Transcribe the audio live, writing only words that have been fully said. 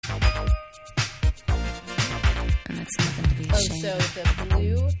It's nothing to be ashamed of. So the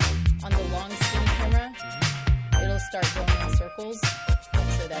blue on the long skin camera, it'll start going in circles.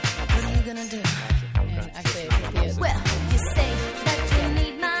 So that's not What are you gonna do? And actually, I think Well, you say that you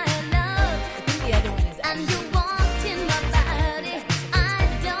need my love, the other one is and actually. you want in my body. I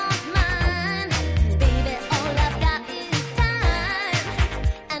don't mind, baby. All I've got is time,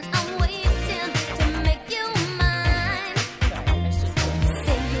 and I'm waiting to make you mine. Sorry, I should have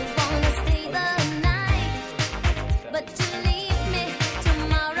Say you wanna stay the night, but you leave me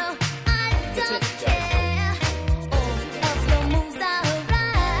tomorrow. I don't care. All of your moves are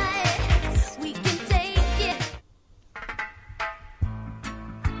right. We can take it.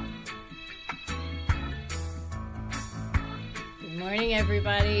 Good morning,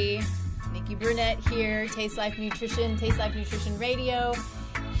 everybody. Nikki Burnett here, Taste Life Nutrition Radio,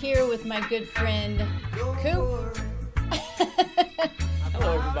 here with my good friend, Coop.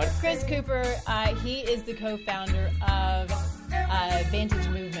 Hello, everybody. Chris Cooper. He is the co-founder of Vantage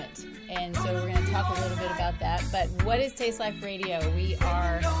Movement. And so we're going to talk a little bit about that. But what is Taste Life Radio? We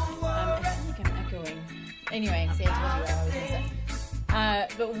are, I think I'm echoing. Anyway, see, I told you what I was going to say.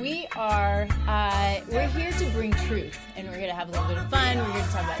 But we are, we're here to bring truth, and we're going to have a little bit of fun. We're going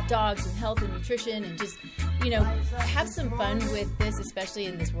to talk about dogs and health and nutrition and just, have some fun with this, especially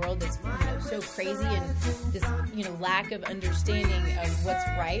in this world that's, so crazy and this, lack of understanding of what's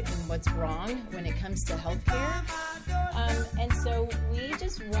right and what's wrong when it comes to healthcare. And so we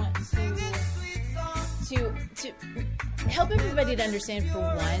just want to help everybody to understand, for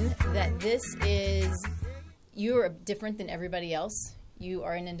one, that this is, you are different than everybody else. You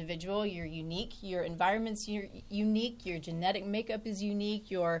are an individual. You're unique. Your environment's unique. Your genetic makeup is unique.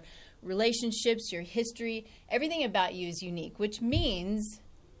 Your relationships, your history, everything about you is unique, which means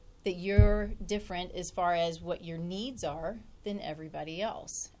that you're different as far as what your needs are than everybody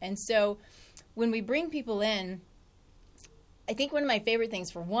else. And so when we bring people in, I think one of my favorite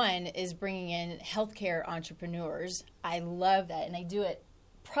things, for one, is bringing in healthcare entrepreneurs. I love that, and I do it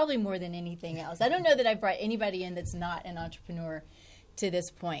probably more than anything else. I don't know that I've brought anybody in that's not an entrepreneur to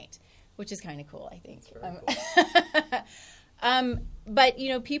this point, which is kind of cool, I think. Cool. But,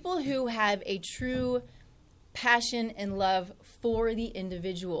 people who have a true passion and love for the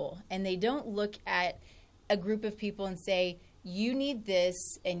individual, and they don't look at a group of people and say, you need this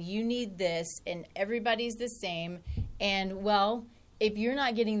and you need this and everybody's the same. And, well, if you're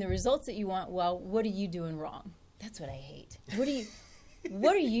not getting the results that you want, well, what are you doing wrong? That's what I hate.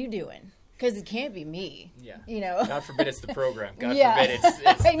 What are you doing? Because it can't be me. Yeah. God forbid it's the program. God Yeah. forbid it's the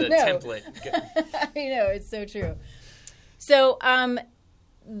template. I know, it's so true. So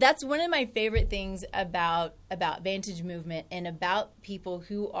that's one of my favorite things about Vantage Movement, and about people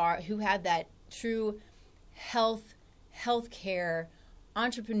who have that true healthcare,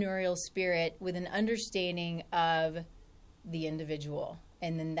 entrepreneurial spirit with an understanding of the individual.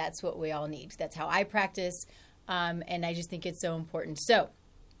 And then that's what we all need. That's how I practice, and I just think it's so important. So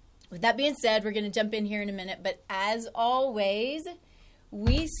with that being said, we're going to jump in here in a minute. But as always,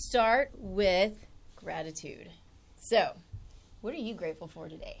 we start with gratitude. So what are you grateful for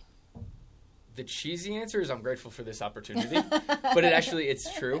today? The cheesy answer is I'm grateful for this opportunity, but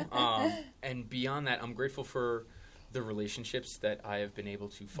it's true. And beyond that, I'm grateful for the relationships that I have been able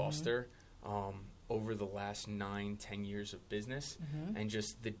to foster over the last 9-10 years of business, and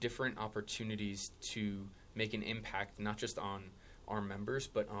just the different opportunities to make an impact, not just on our members,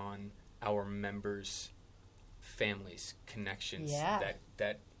 but on our members' families, connections,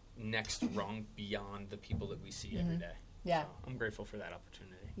 that next rung beyond the people that we see every day. Yeah. So I'm grateful for that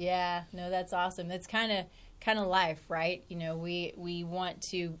opportunity. Yeah, no, that's awesome. That's kind of life, right? We want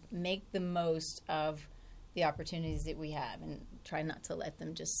to make the most of the opportunities that we have and try not to let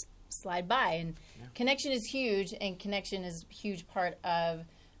them just slide by. And connection is huge, and connection is a huge part of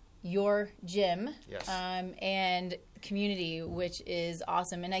your gym. Yes. And community, which is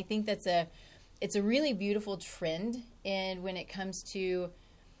awesome. And I think it's a really beautiful trend when it comes to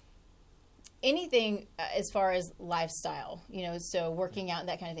anything as far as lifestyle, so working out and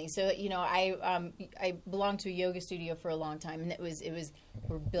that kind of thing. So, I belonged to a yoga studio for a long time, and it was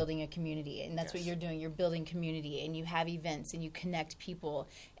we're building a community, and that's what you're doing. You're building community, and you have events, and you connect people,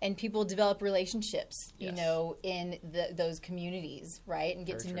 and people develop relationships, in those communities, right? And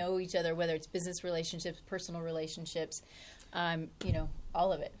get to know each other, whether it's business relationships, personal relationships,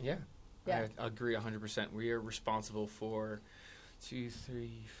 all of it. Yeah. I agree 100%. We are responsible for 2,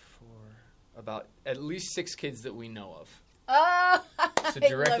 3, 4, about at least 6 kids that we know of. Oh, So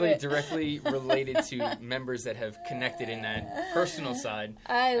directly related to members that have connected in that personal side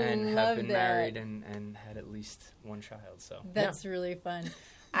and have been married and had at least one child. So that's really fun.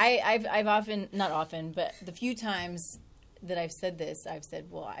 I've often, not often, but the few times that I've said this, I've said,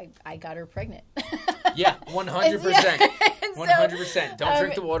 well, I got her pregnant. Yeah, 100%. And so, 100%. Don't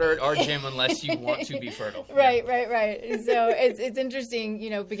drink the water at our gym unless you want to be fertile. Right. And so it's interesting,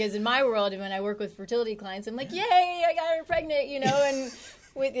 because in my world, and when I work with fertility clients, I'm like, yay, I got her pregnant, and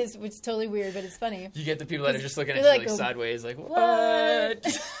which is totally weird, but it's funny. You get the people that are just looking at They're you like, like sideways, like, what?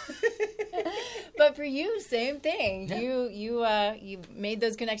 But for you, same thing. Yeah. You made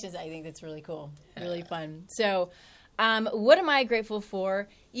those connections. I think that's really cool, really fun. So, what am I grateful for?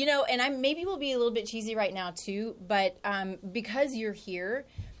 And maybe we'll be a little bit cheesy right now too, but because you're here,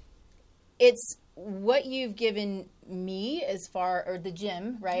 it's what you've given me or the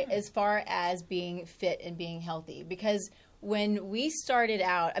gym, right? As far as being fit and being healthy. Because when we started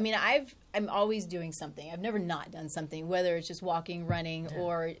out, I'm always doing something. I've never not done something, whether it's just walking, running,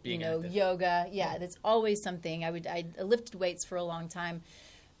 or Being active. yoga. Yeah, that's always something. I lifted weights for a long time,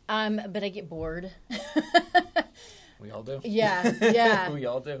 but I get bored. We all do. Yeah. We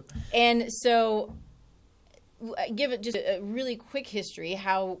all do. And so, give it just a really quick history.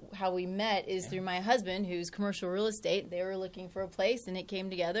 How we met is through my husband, who's commercial real estate. They were looking for a place, and it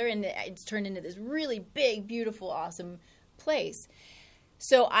came together, and it's turned into this really big, beautiful, awesome place.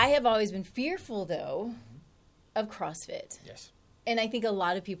 So I have always been fearful, though, of CrossFit. Yes. And I think a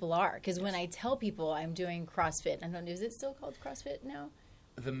lot of people are, because when I tell people I'm doing CrossFit, I don't know, is it still called CrossFit now?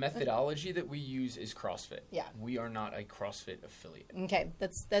 The methodology that we use is CrossFit. Yeah. We are not a CrossFit affiliate. Okay,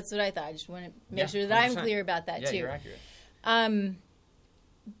 that's what I thought. I just want to make Yeah, sure that I'm 100%. clear about that too. Yeah, you're accurate.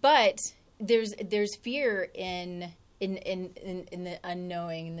 But there's fear in the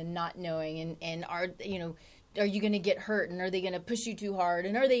unknowing and the not knowing, and are you going to get hurt, and are they going to push you too hard,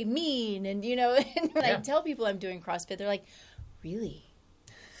 and are they mean, and and when I tell people I'm doing CrossFit, they're like, really?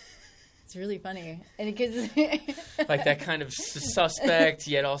 It's really funny, and because Like that kind of suspect,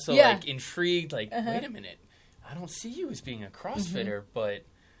 yet also Yeah. like intrigued. Like, wait a minute, I don't see you as being a CrossFitter, but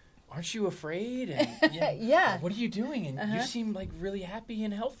aren't you afraid? And Yeah. what are you doing? And you seem like really happy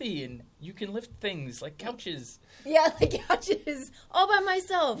and healthy, and you can lift things like couches. yeah, like couches all by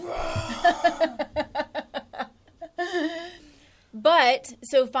myself. But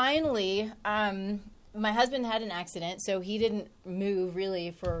so finally, my husband had an accident, so he didn't move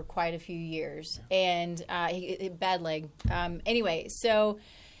really for quite a few years, and bad leg. Anyway, so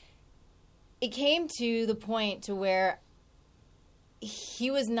it came to the point to where he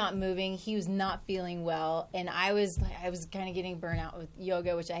was not moving, he was not feeling well, and I was kind of getting burnt out with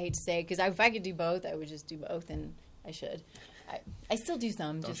yoga, which I hate to say, because if I could do both, I would just do both, and I should. I still do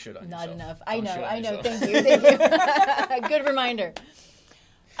some, Don't just shit on not yourself. enough. Don't shit on I know. yourself. Thank you. Good reminder.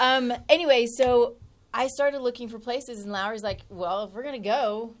 Anyway, so I started looking for places, and Lowry's like, well, if we're going to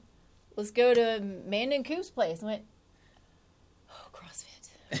go, let's go to Mandan Coop's place. I went, oh, CrossFit.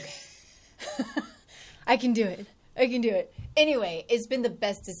 Okay. I can do it. Anyway, it's been the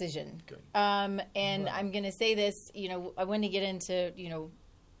best decision. Good. And I'm going to say this, I want to get into,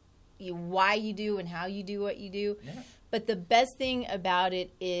 why you do and how you do what you do. Yeah. But the best thing about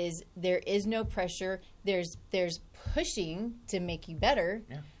it is there is no pressure. There's pushing to make you better.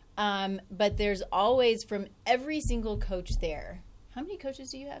 Yeah. But there's always, from every single coach there. How many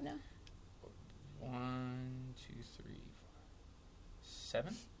coaches do you have now? 1, 2, 3, 4,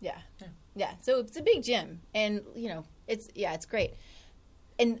 7. Yeah. So it's a big gym, and it's great.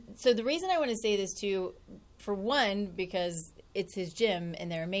 And so the reason I want to say this too, for one, because it's his gym and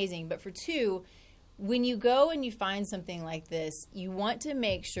they're amazing, but for two, when you go and you find something like this, you want to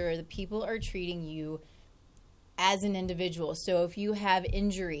make sure that people are treating you as an individual. So if you have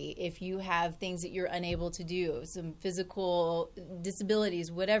injury, if you have things that you're unable to do, some physical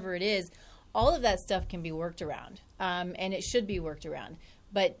disabilities, whatever it is, all of that stuff can be worked around, and it should be worked around.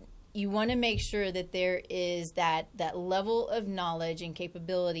 But you want to make sure that there is that level of knowledge and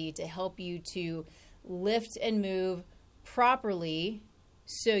capability to help you to lift and move properly,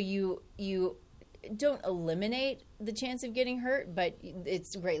 so you don't eliminate the chance of getting hurt, but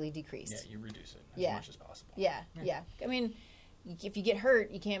it's greatly decreased. Yeah, you reduce it as Yeah. much as possible. Yeah. I mean, if you get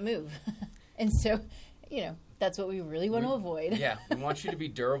hurt, you can't move. And so, that's what we really want to avoid. Yeah, we want you to be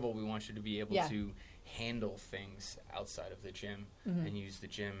durable. We want you to be able Yeah. to handle things outside of the gym and use the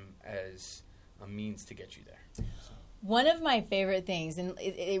gym as a means to get you there. One of my favorite things, and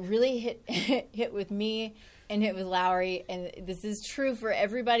it really hit with me and hit with Lowry, and this is true for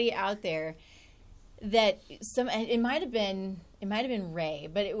everybody out there, that it might have been Ray,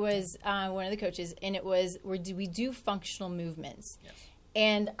 but it was one of the coaches, and it was we do functional movements. Yes.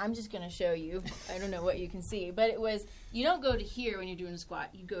 And I'm just going to show you. I don't know what you can see, but it was, you don't go to here when you're doing a squat.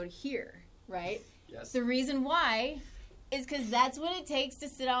 You go to here, right? Yes. The reason why is because that's what it takes to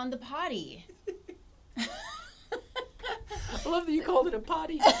sit on the potty. I love that you called it a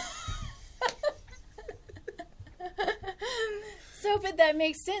potty. So, but that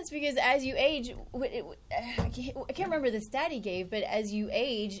makes sense because as you age, I can't remember the stat he gave, but as you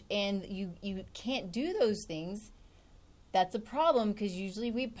age and you can't do those things, that's a problem because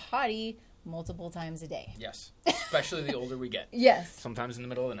usually we potty multiple times a day. Yes, especially the older we get. Yes. Sometimes in the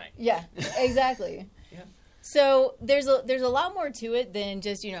middle of the night. Yeah, exactly. Yeah. So there's a lot more to it than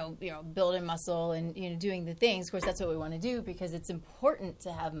just building muscle and doing the things. Of course, that's what we want to do because it's important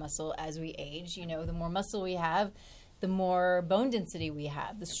to have muscle as we age. The more muscle we have, the more bone density we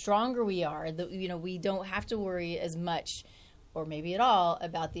have, the stronger we are. We don't have to worry as much, or maybe at all,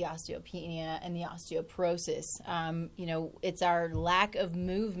 about the osteopenia and the osteoporosis. It's our lack of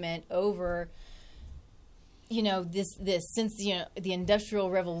movement over. This since the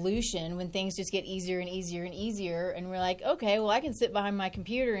Industrial Revolution, when things just get easier and easier and easier, and we're like, okay, well, I can sit behind my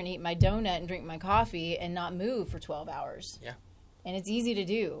computer and eat my donut and drink my coffee and not move for 12 hours. Yeah, and it's easy to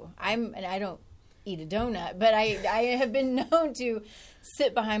do. I don't eat a donut, but I have been known to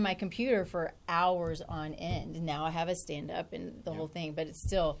sit behind my computer for hours on end. Now I have a stand up and the whole thing, but it's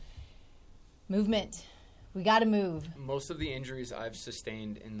still movement. We got to move. Most of the injuries I've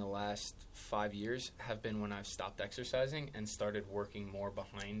sustained in the last 5 years have been when I've stopped exercising and started working more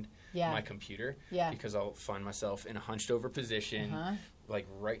behind my computer. Yeah. Because I'll find myself in a hunched over position, like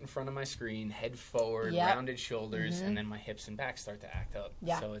right in front of my screen, head forward, rounded shoulders, and then my hips and back start to act up.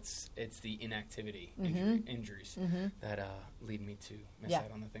 Yeah. So it's the inactivity injuries that lead me to miss out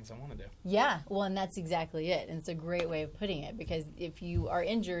on the things I want to do. Yeah. Well, and that's exactly it. And it's a great way of putting it because if you are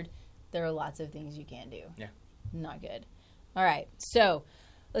injured, there are lots of things you can do. Yeah. Not good. All right. So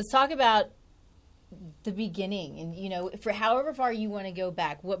let's talk about the beginning. And, for however far you want to go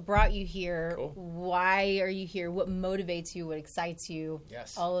back, what brought you here? Cool. Why are you here? What motivates you? What excites you?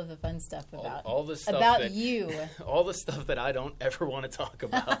 Yes. All of the fun stuff about all the stuff about you. All the stuff that I don't ever want to talk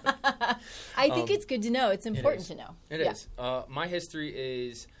about. I think it's good to know. It's important to know. It is. My history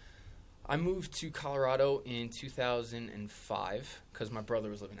is I moved to Colorado in 2005 because my brother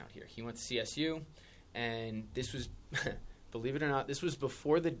was living out here. He went to CSU, and this was, believe it or not, this was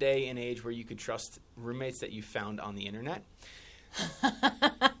before the day and age where you could trust roommates that you found on the internet.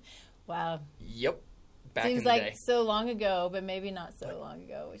 Wow. Yep. Back Seems in the like day. so long ago, but maybe not so long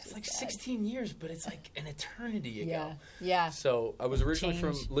ago. Which It's is like sad. 16 years, but it's like an eternity ago. Yeah. So I was originally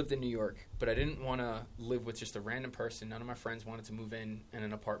Change. lived in New York, but I didn't want to live with just a random person. None of my friends wanted to move in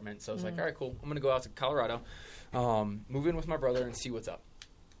an apartment. So I was like, all right, cool. I'm going to go out to Colorado, move in with my brother and see what's up.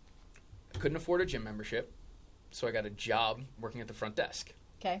 I couldn't afford a gym membership, so I got a job working at the front desk.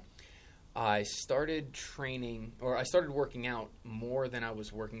 Okay. I started working out more than I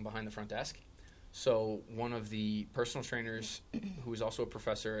was working behind the front desk. So one of the personal trainers, who was also a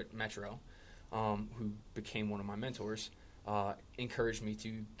professor at Metro, who became one of my mentors, encouraged me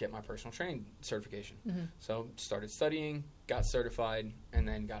to get my personal training certification. So started studying, got certified, and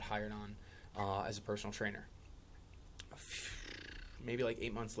then got hired on as a personal trainer. Maybe like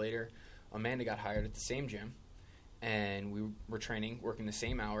 8 months later, Amanda got hired at the same gym, and we were training, working the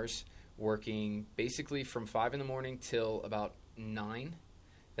same hours, working basically from 5 in the morning till about 9.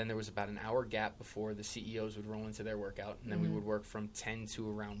 Then there was about an hour gap before the CEOs would roll into their workout, and then we would work from 10 to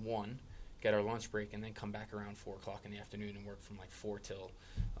around 1, get our lunch break, and then come back around 4 o'clock in the afternoon and work from like 4 till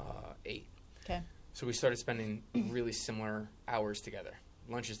 8. Okay. So we started spending really similar hours together,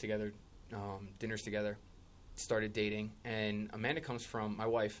 lunches together, dinners together, started dating, and my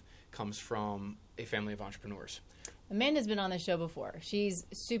wife comes from a family of entrepreneurs. Amanda's been on the show before. She's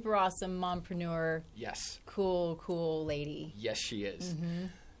super awesome mompreneur. Yes. Cool lady. Yes, she is.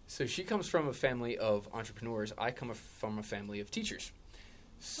 So she comes from a family of entrepreneurs. I come from a family of teachers.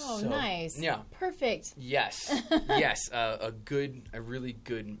 Oh, So, nice. Yeah. Perfect. Yes. Yes. A really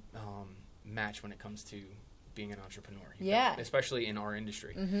good match when it comes to being an entrepreneur. Yeah. Especially in our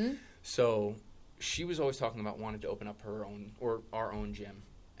industry. So she was always talking about wanting to open up her own or our own gym.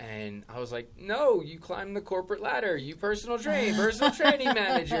 And I was like, no, you climb the corporate ladder. You personal training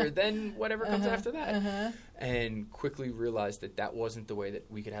manager. Then whatever comes after that. And quickly realized that wasn't the way that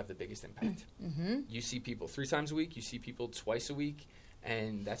we could have the biggest impact. You see people 3 times a week. You see people twice a week.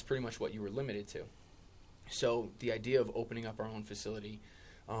 And that's pretty much what you were limited to. So the idea of opening up our own facility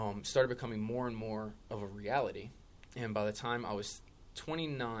started becoming more and more of a reality. And by the time I was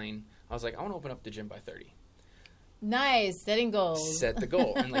 29, I was like, I want to open up the gym by 30. Nice. Setting goals. Set the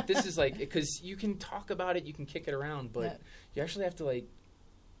goal. And like, this is like, because you can talk about it, you can kick it around, but you actually have to like,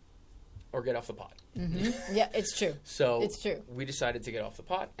 or get off the pot. Yeah, it's true. So it's true. We decided to get off the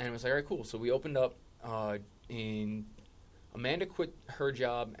pot, and it was like, all right, cool. So we opened up in Amanda quit her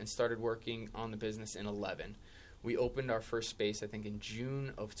job and started working on the business in 11. We opened our first space, I think, in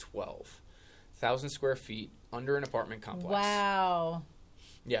June of 12. 1,000 square feet under an apartment complex. Wow.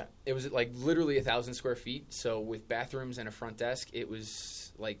 Yeah, it was like literally 1,000 square feet. So with bathrooms and a front desk, it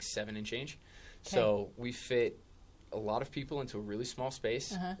was like 7 and change. Okay. So we fit a lot of people into a really small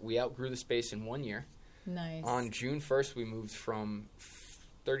space. We outgrew the space in 1 year. Nice. On June 1st, we moved from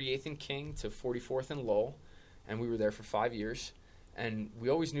 38th and King to 44th and Lowell, and we were there for 5 years. And we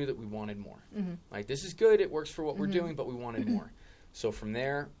always knew that we wanted more. Like, this is good, it works for what we're doing, but we wanted more. So from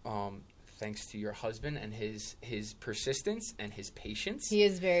there, thanks to your husband and his persistence and his patience. He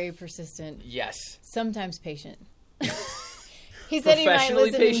is very persistent. Yes. Sometimes patient. He said he might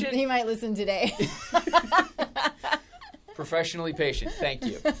Professionally listen. patient? He might listen today. Professionally patient. Thank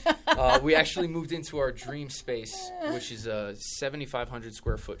you. We actually moved into our dream space, which is a 7,500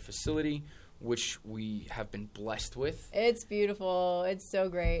 square foot facility, which we have been blessed with. It's beautiful. It's so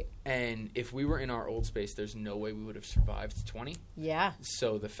great. And if we were in our old space, there's no way we would have survived 20. Yeah.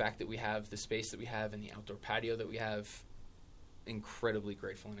 So the fact that we have the space that we have and the outdoor patio that we have, incredibly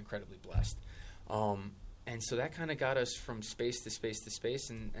grateful and incredibly blessed. And so that kind of got us from space to space to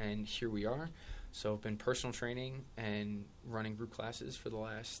space, and here we are. So I've been personal training and running group classes for the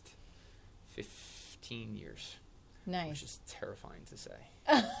last 15 years. Nice. Which is terrifying to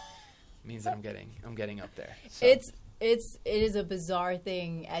say. Means that I'm getting up there. So. It is a bizarre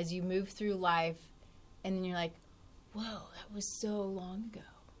thing as you move through life, and then you're like, whoa, that was so long ago.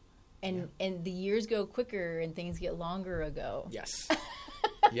 And the years go quicker and things get longer ago. Yes.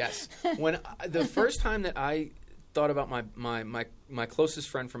 Yes. When the first time that I thought about my closest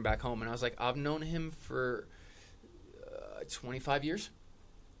friend from back home, and I was like, I've known him for 25 years.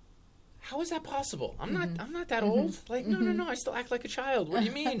 How is that possible? I'm not that old. Like, no, I still act like a child. What do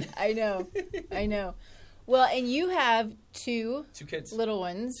you mean? I know. Well, and you have two kids, little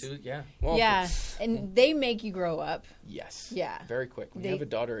ones. Yeah. Well, yeah, and they make you grow up. Yes. Yeah. Very quick. When you have a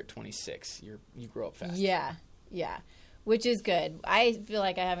daughter at 26, you grow up fast. Yeah. Which is good. I feel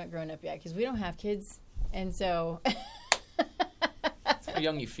like I haven't grown up yet because we don't have kids, and so. That's how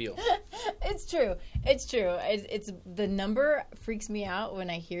young you feel. It's true. It's the number freaks me out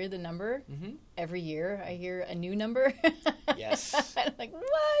when I hear the number. Every year I hear a new number. Yes. I'm like,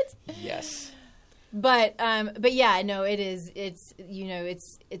 what? Yes. But yeah, no, it is. It's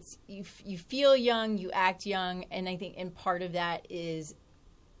you feel young, you act young, and I think and part of that is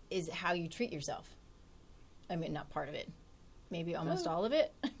how you treat yourself. I mean, not part of it, maybe almost all of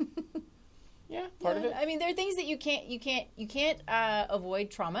it. Yeah, part of it. I mean, there are things that you can't avoid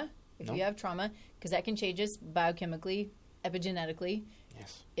trauma if you have trauma because that can change us biochemically, epigenetically.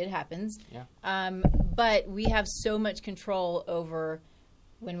 Yes, it happens. Yeah. But we have so much control over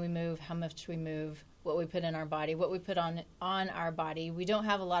when we move, how much we move, what we put in our body, what we put on our body. We don't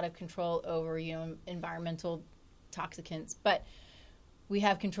have a lot of control over environmental toxicants, but we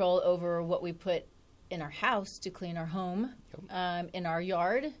have control over what we put in our house to clean our home, in our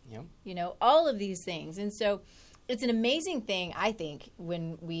yard, all of these things. And so it's an amazing thing, I think,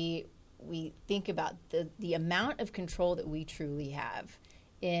 when we think about the amount of control that we truly have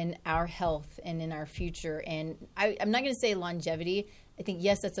in our health and in our future. And I'm not going to say longevity. I think,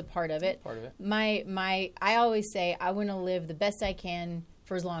 yes, that's a part of it. Part of it. I always say I want to live the best I can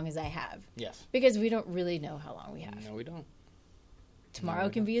for as long as I have. Yes. Because we don't really know how long we have. No, we don't. Tomorrow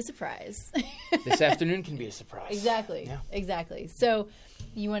can be a surprise. This afternoon can be a surprise. Exactly. Yeah. Exactly. So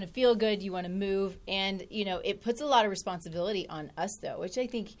you want to feel good, you want to move, and it puts a lot of responsibility on us though, which I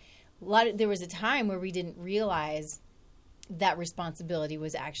think there was a time where we didn't realize that responsibility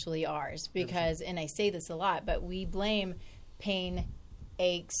was actually ours because and I say this a lot, but we blame pain,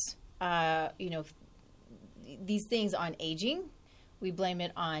 aches, these things on aging. We blame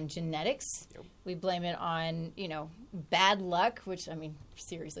it on genetics. Yep. We blame it on, bad luck, which, I mean,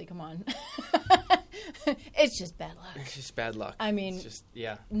 seriously, come on. It's just bad luck. It's just bad luck. I mean, it's just,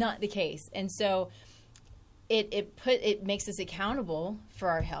 yeah. Not the case. And so it makes us accountable for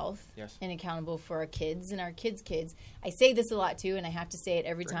our health. Yes. And accountable for our kids and our kids' kids. I say this a lot, too, and I have to say it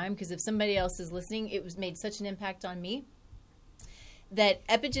every time because if somebody else is listening, it was made such an impact on me. That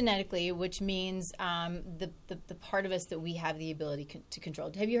epigenetically, which means the part of us that we have the ability to control.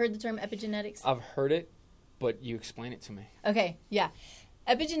 Have you heard the term epigenetics? I've heard it, but you explain it to me. Okay, yeah.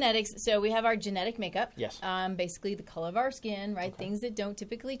 Epigenetics, so we have our genetic makeup. Yes. Basically the color of our skin, right? Okay. Things that don't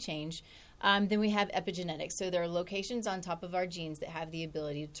typically change. Then we have epigenetics. So there are locations on top of our genes that have the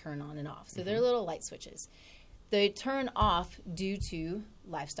ability to turn on and off. So they're little light switches. They turn off due to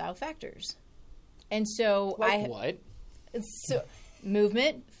lifestyle factors. And so Like what? So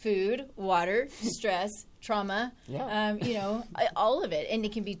movement, food, water, stress, trauma, Yeah. all of it. And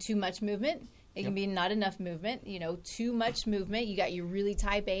it can be too much movement. It can be not enough movement, too much movement. You got your really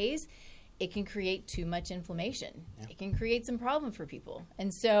type A's. It can create too much inflammation. Yeah. It can create some problem for people.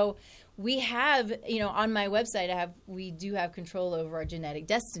 And so we have, on my website, we do have control over our genetic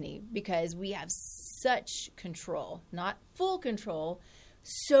destiny because we have such control, not full control,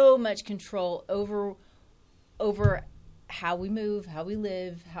 so much control over how we move, how we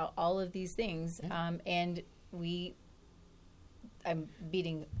live, how all of these things. Yeah. I'm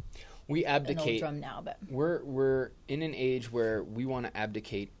beating we abdicate an old drum now, but we're in an age where we want to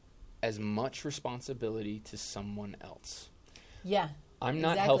abdicate as much responsibility to someone else. Yeah. I'm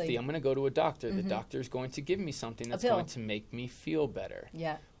not healthy. I'm going to go to a doctor. Mm-hmm. The doctor is going to give me something that's going to make me feel better.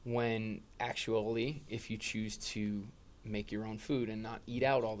 Yeah. When actually, if you choose to make your own food and not eat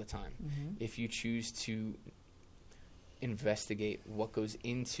out all the time, if you choose to investigate what goes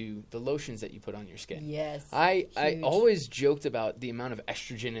into the lotions that you put on your skin. Yes. I always joked about the amount of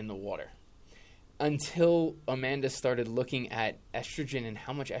estrogen in the water until Amanda started looking at estrogen and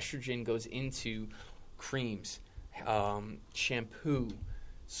how much estrogen goes into creams, shampoo,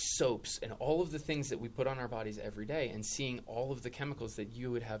 soaps, and all of the things that we put on our bodies every day, and seeing all of the chemicals that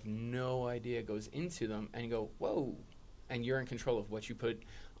you would have no idea goes into them, and you go, whoa. And you're in control of what you put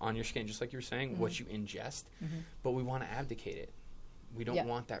on your skin, just like you were saying, what you ingest. But we want to abdicate it. We don't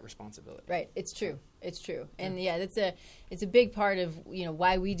want that responsibility. Right. It's true. It's true. And it's a big part of,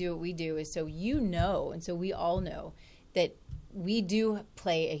 why we do what we do is so and so we all know that we do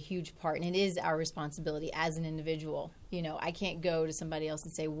play a huge part, and it is our responsibility as an individual. I can't go to somebody else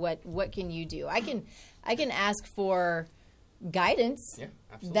and say, what can you do? I can ask for guidance. Yeah,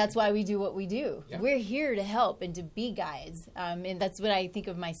 absolutely. That's why we do what we do. Yeah. We're here to help and to be guides. And that's what I think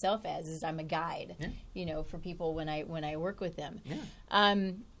of myself as, is I'm a guide, for people when I work with them. Yeah.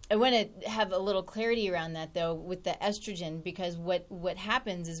 I want to have a little clarity around that, though, with the estrogen, because what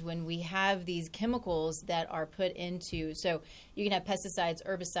happens is when we have these chemicals that are put into, so you can have pesticides,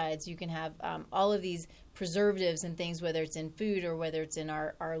 herbicides, you can have all of these preservatives and things, whether it's in food or whether it's in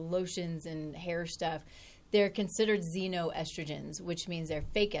our lotions and hair stuff. They're considered xenoestrogens, which means they're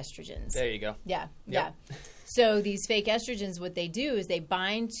fake estrogens. There you go. Yeah, Yep. yeah. So these fake estrogens, what they do is they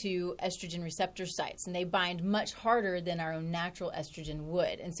bind to estrogen receptor sites, and they bind much harder than our own natural estrogen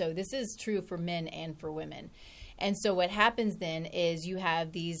would. And so this is true for men and for women. And so what happens then is you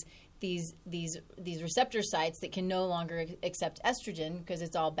have these receptor sites that can no longer accept estrogen because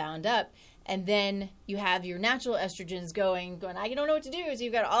it's all bound up. And then you have your natural estrogens going, I don't know what to do. So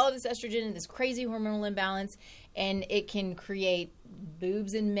you've got all of this estrogen and this crazy hormonal imbalance, and it can create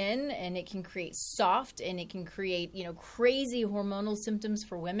boobs in men, and it can create soft, and it can create, crazy hormonal symptoms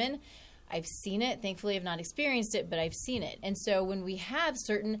for women. I've seen it. Thankfully, I've not experienced it, but I've seen it. And so when we have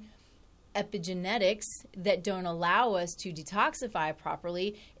certain epigenetics that don't allow us to detoxify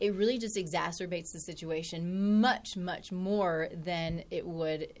properly, it really just exacerbates the situation much, much more than it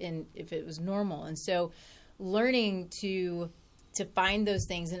would if it was normal. And so learning to find those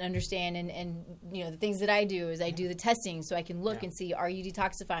things and understand and the things that I do is I do the testing so I can look and see, are you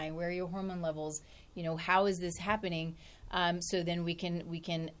detoxifying? Where are your hormone levels? How is this happening? So then we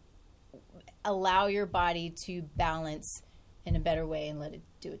can allow your body to balance in a better way and let it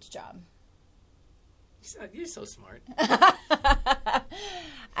do its job. You're so smart.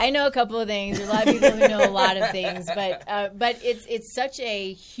 I know a couple of things. There are a lot of people who know a lot of things, but it's such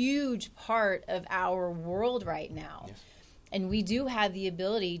a huge part of our world right now, and we do have the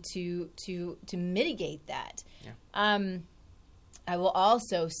ability to mitigate that. Yeah. I will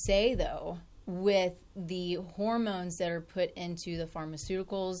also say, though, with the hormones that are put into the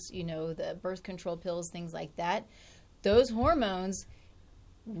pharmaceuticals, the birth control pills, things like that, those hormones,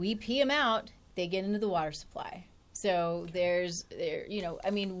 we pee them out. They get into the water supply. So we're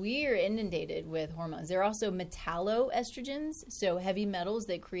inundated with hormones. There are also metalloestrogens, so heavy metals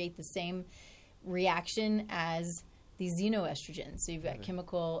that create the same reaction as the xenoestrogens. So you've got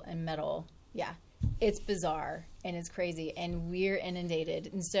chemical and metal. Yeah, it's bizarre and it's crazy, and we're inundated.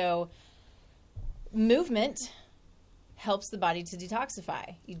 And so movement helps the body to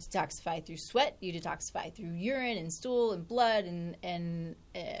detoxify. You detoxify through sweat. You detoxify through urine and stool and blood and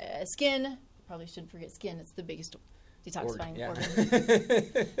skin. Probably shouldn't forget skin. It's the biggest detoxifying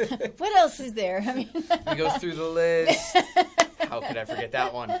organ. What else is there? I mean, we go through the list. How could I forget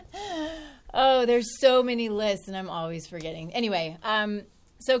that one? Oh, there's so many lists, and I'm always forgetting. Anyway,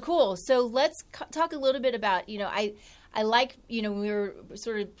 so cool. So let's talk a little bit about, I like, when we were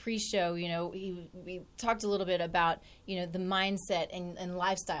sort of pre-show, we talked a little bit about, the mindset and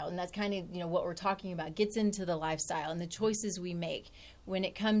lifestyle. And that's kind of, what we're talking about. Gets into the lifestyle and the choices we make when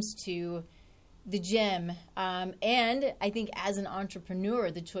it comes to the gym. And I think as an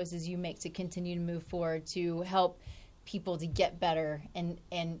entrepreneur, the choices you make to continue to move forward, to help people to get better and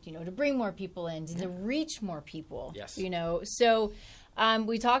to bring more people in, to reach more people. Yes. So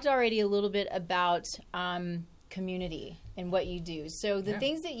we talked already a little bit about community and what you do. So the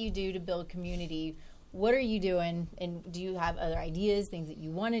things that you do to build community, what are you doing? And do you have other ideas, things that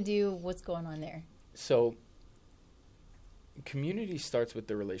you want to do? What's going on there? So community starts with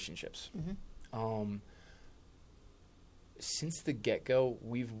the relationships. Since the get-go,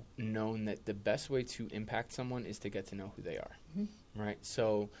 we've known that the best way to impact someone is to get to know who they are, right?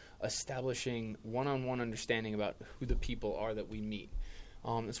 So establishing one-on-one understanding about who the people are that we meet.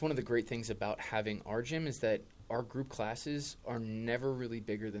 It's one of the great things about having our gym is that our group classes are never really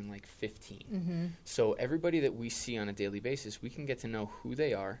bigger than like 15. So everybody that we see on a daily basis, we can get to know who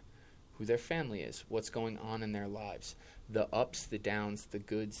they are, who their family is, what's going on in their lives, the ups, the downs, the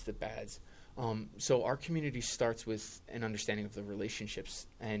goods, the bads. So our community starts with an understanding of the relationships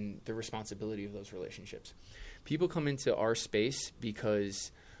and the responsibility of those relationships. People come into our space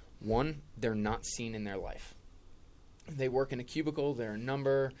because, one, they're not seen in their life. They work in a cubicle, they're a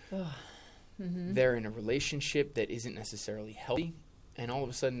number, they're in a relationship that isn't necessarily healthy, and all of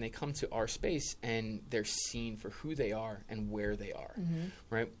a sudden they come to our space and they're seen for who they are and where they are,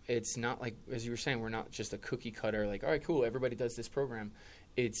 right? It's not like, as you were saying, we're not just a cookie cutter, like, all right, cool, everybody does this program.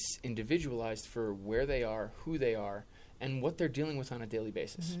 It's individualized for where they are, who they are, and what they're dealing with on a daily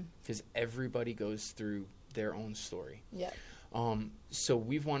basis, because everybody goes through their own story. Yeah. So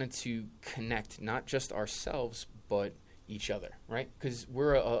we've wanted to connect not just ourselves, but each other, right? Because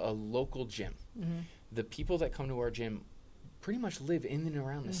we're a local gym. The people that come to our gym pretty much live in and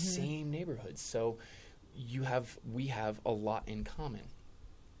around the same neighborhoods. So we have a lot in common.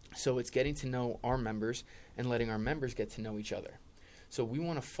 So it's getting to know our members and letting our members get to know each other. So we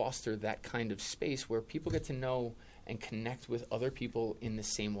want to foster that kind of space where people get to know and connect with other people in the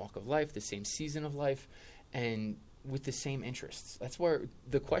same walk of life, the same season of life, and with the same interests. That's where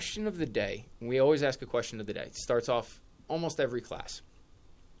the question of the day, we always ask a question of the day. It starts off almost every class.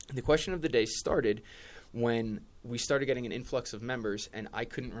 The question of the day started when we started getting an influx of members and I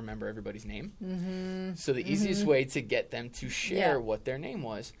couldn't remember everybody's name. So the easiest way to get them to share what their name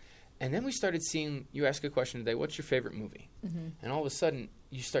was. And then we started seeing, you ask a question today, what's your favorite movie? And all of a sudden,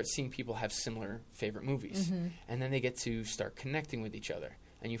 you start seeing people have similar favorite movies. And then they get to start connecting with each other.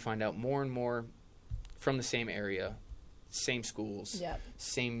 And you find out more and more from the same area, same schools,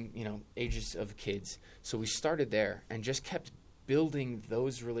 same, ages of kids. So we started there and just kept building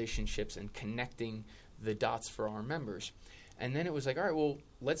those relationships and connecting the dots for our members. And then it was like, all right, well,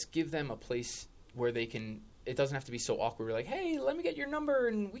 let's give them a place where they can, it doesn't have to be so awkward. We're like, hey, let me get your number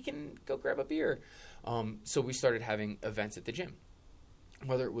and we can go grab a beer. So we started having events at the gym,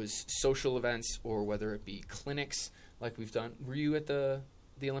 whether it was social events or whether it be clinics like we've done. Were you at the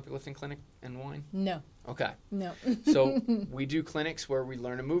Olympic Lifting Clinic in Wine? No. Okay. No. So we do clinics where we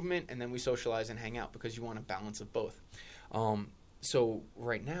learn a movement and then we socialize and hang out because you want a balance of both. So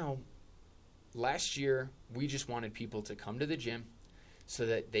right now, last year, we just wanted people to come to the gym so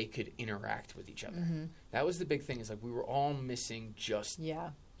that they could interact with each other. That was the big thing, is like we were all missing just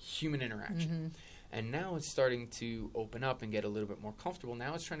human interaction. And now it's starting to open up and get a little bit more comfortable.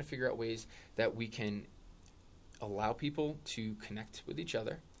 Now it's trying to figure out ways that we can allow people to connect with each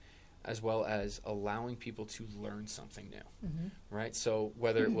other, as well as allowing people to learn something new, right? So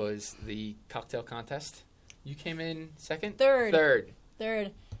whether it was the cocktail contest, you came in second? Third.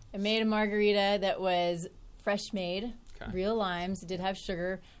 I made a margarita that was fresh made, real limes. It did have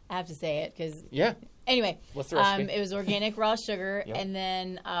sugar. I have to say it because... Yeah. Anyway. What's the recipe? It was organic raw sugar and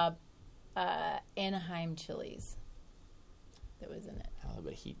then Anaheim chilies that was in it. A little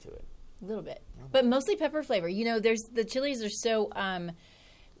bit of heat to it. A little bit. But mostly pepper flavor. There's the chilies are so...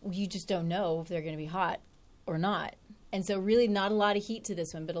 you just don't know if they're going to be hot or not. And so really not a lot of heat to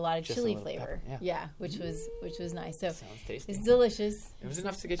this one, but a lot of chili flavor. Pepper, which was nice. So sounds tasty. it's delicious. It was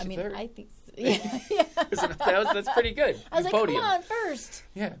enough to get you third. I think so. That's pretty good. I was like, podium. come on, first.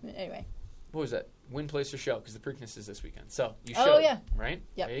 Yeah. Anyway. What was that? Win, place, or show? Because the Preakness is this weekend. So you Oh, showed, yeah. right?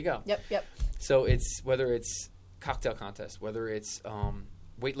 Yep. There you go. Yep. So it's whether it's cocktail contest, whether it's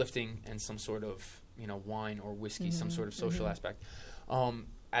weightlifting and some sort of wine or whiskey, some sort of social aspect.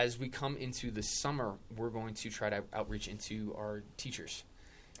 As we come into the summer, we're going to try to outreach into our teachers,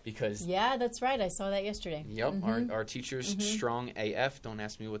 because that's right. I saw that yesterday. Yep, our teachers, Strong AF. Don't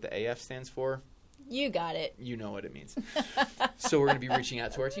ask me what the AF stands for. You got it. You know what it means. So we're going to be reaching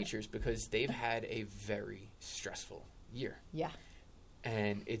out to our teachers because they've had a very stressful year. Yeah.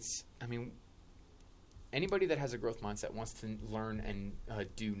 And anybody that has a growth mindset wants to learn and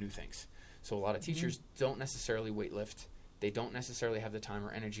do new things. So a lot of teachers don't necessarily weight lift. They don't necessarily have the time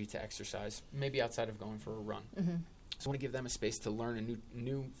or energy to exercise, maybe outside of going for a run. Mm-hmm. So I want to give them a space to learn a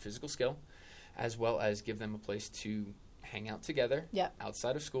new physical skill, as well as give them a place to hang out together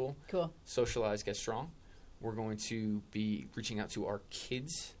outside of school, Cool. socialize, get strong. We're going to be reaching out to our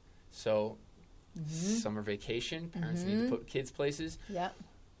kids. So summer vacation, parents need to put kids places. Yeah.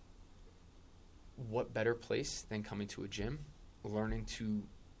 What better place than coming to a gym, learning to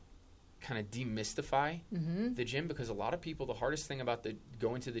kind of demystify the gym, because a lot of people, the hardest thing about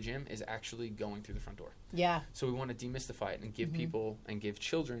going to the gym is actually going through the front door. Yeah. So we want to demystify it and give people and give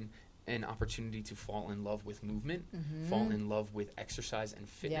children an opportunity to fall in love with movement, fall in love with exercise and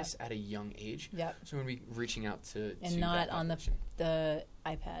fitness at a young age. Yep. So we're going to be reaching out to not that on population. the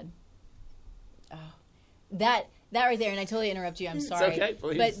iPad. Oh, that right there. And I totally interrupt you. I'm sorry. It's okay,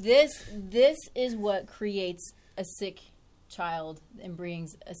 please. But this is what creates a sick child and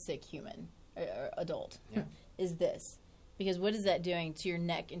brings a sick human or adult. Yeah. Is this, because what is that doing to your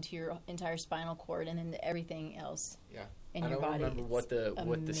neck and to your entire spinal cord and then everything else? Yeah. In I your don't body? remember what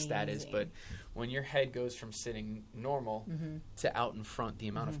the stat is, amazing. but when your head goes from sitting normal to out in front, the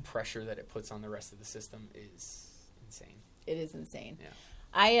amount of pressure that it puts on the rest of the system is insane. It is insane. Yeah.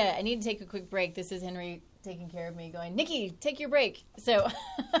 I need to take a quick break. This is Henry taking care of me, going, Nikki, take your break.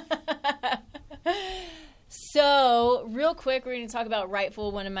 So real quick, we're going to talk about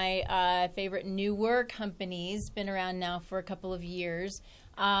Rightful, one of my favorite newer companies. Been around now for a couple of years.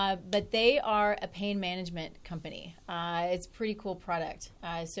 But they are a pain management company. It's a pretty cool product.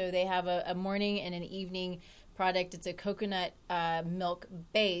 So they have a morning and an evening product. It's a coconut milk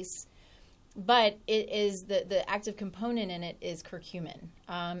base. But it is the active component in it is curcumin.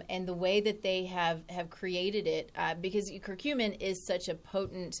 And the way that they have created it, because curcumin is such a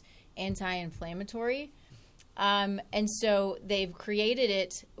potent anti-inflammatory, and so they've created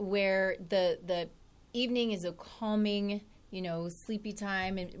it where the evening is a calming, sleepy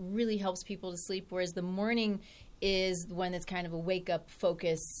time, and it really helps people to sleep, whereas the morning is the one that's kind of a wake-up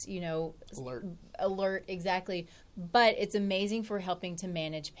focus, alert, exactly. But it's amazing for helping to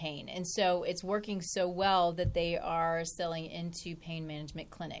manage pain. And so it's working so well that they are selling into pain management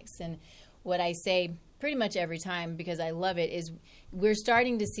clinics. And what I say pretty much every time, because I love it, is we're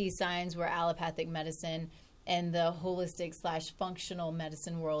starting to see signs where allopathic medicine and the holistic/functional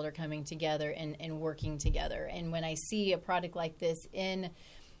medicine world are coming together and working together. And when I see a product like this in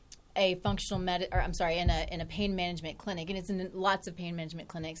a functional in a pain management clinic, and it's in lots of pain management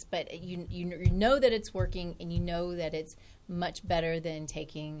clinics, but you know that it's working, and you know that it's much better than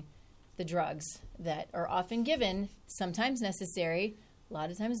taking the drugs that are often given, sometimes necessary, a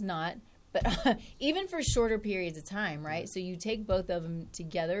lot of times not, but even for shorter periods of time, right? So you take both of them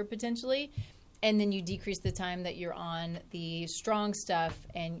together potentially, and then you decrease the time that you're on the strong stuff,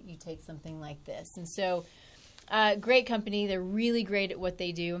 and you take something like this. And so great company. They're really great at what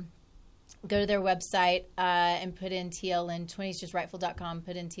they do. Go to their website and put in TLN20. It's just rightful.com.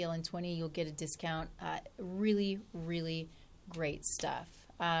 Put in TLN20. You'll get a discount. Really, really great stuff.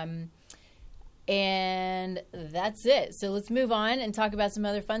 And that's it. So let's move on and talk about some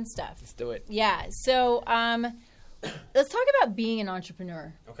other fun stuff. Let's do it. Yeah. So let's talk about being an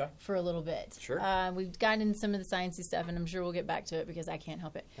entrepreneur Okay. for a little bit. Sure. We've gotten into some of the sciencey stuff, and I'm sure we'll get back to it because I can't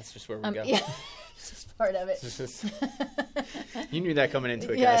help it. That's just where we go. Yeah. It's just part of it. You knew that coming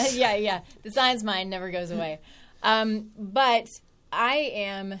into it, Yeah, guys. yeah. The science mind never goes away. But I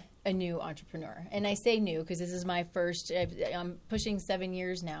am a new entrepreneur. And I say new because this is my first, I'm pushing 7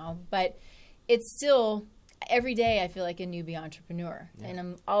 years now. But it's still, every day I feel like a newbie entrepreneur. Yeah. And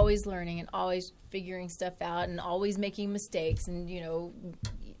I'm always learning and always figuring stuff out and always making mistakes. And,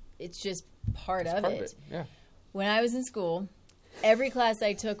 it's just part of it. Yeah. When I was in school, every class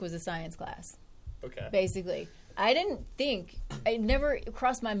I took was a science class. Okay. Basically. It never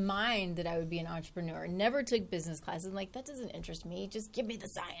crossed my mind that I would be an entrepreneur. Never took business classes. I'm like, that doesn't interest me. Just give me the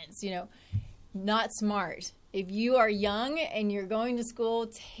science, Not smart. If you are young and you're going to school,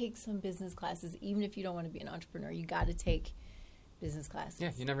 take some business classes. Even if you don't want to be an entrepreneur, you got to take business classes.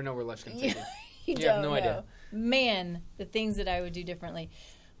 Yeah, you never know where life's going to take you. You have don't no know. idea. Man, the things that I would do differently.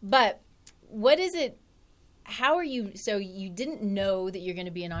 But what is it? How are you? So you didn't know that you're going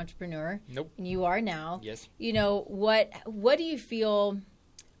to be an entrepreneur. Nope. And you are now. Yes. What do you feel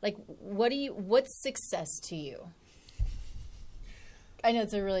like? What's success to you? I know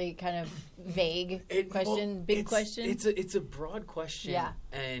it's a really kind of vague question, big question. It's a broad question. Yeah.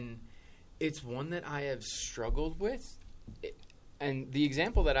 And It's one that I have struggled with. And the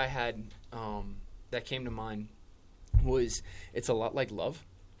example that I had that came to mind was it's a lot like love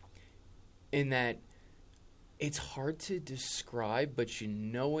in that it's hard to describe, but you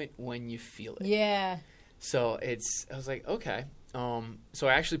know it when you feel it. Yeah. So I was like, okay. So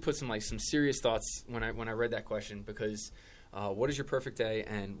I actually put some serious thoughts when I read that question because what is your perfect day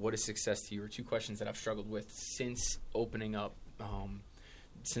and what is success to you are two questions that I've struggled with since opening up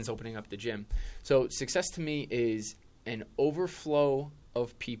the gym. So success to me is an overflow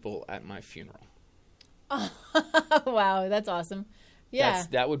of people at my funeral. Wow, that's awesome. Yeah.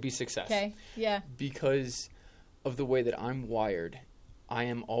 That would be success. Okay. Yeah. Because of the way that I'm wired, I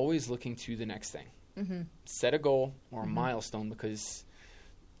am always looking to the next thing. Mm-hmm. Set a goal or a milestone because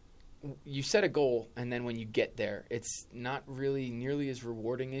you set a goal and then when you get there, it's not really nearly as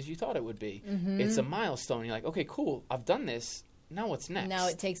rewarding as you thought it would be. Mm-hmm. It's a milestone. You're like, okay, cool. I've done this. Now what's next? Now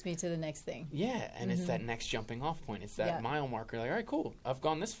it takes me to the next thing. Yeah, and it's that next jumping off point. It's that mile marker. Like, all right, cool. I've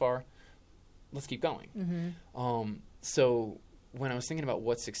gone this far. Let's keep going. Mm-hmm. So when I was thinking about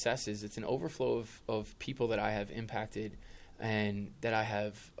what success is, it's an overflow of people that I have impacted and that I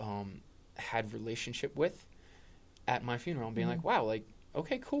have had relationship with at my funeral and being like, wow, like,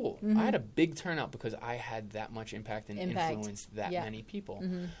 okay, cool. I had a big turnout because I had that much impact and influenced that many people.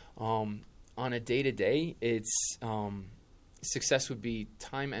 On a day-to-day, it's success would be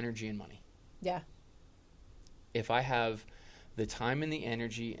time, energy, and money. Yeah. If I have the time and the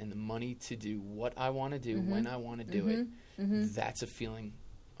energy and the money to do what I want to do when I want to do it, that's a feeling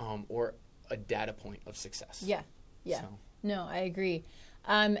or a data point of success. Yeah. Yeah. So. No, I agree.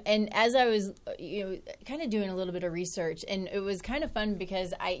 And as I was, kind of doing a little bit of research, and it was kind of fun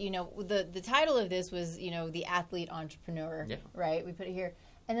because the title of this was, the athlete entrepreneur, right? We put it here.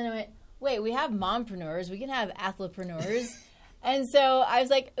 And then I went, wait, we have mompreneurs. We can have athlepreneurs. And so I was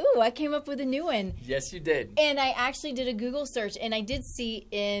like, ooh, I came up with a new one. Yes, you did. And I actually did a Google search, and I did see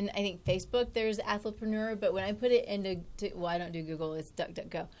in, I think, Facebook, there's athlepreneur. But when I put it into, I don't do Google, it's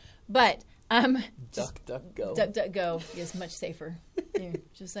DuckDuckGo. But DuckDuckGo. DuckDuckGo is much safer.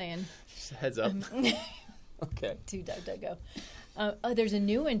 Just saying. Just a heads up. Okay. To DuckDuckGo. There's a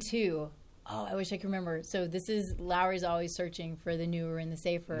new one too. Oh, I wish I could remember. So this is Lowry's always searching for the newer and the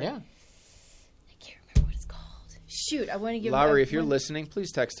safer. Yeah. I can't remember what it's called. Shoot, I want to give Lowry, if you're listening,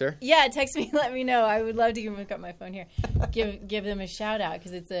 please text her. Yeah, text me. Let me know. I would love to look up my phone here. Give them a shout out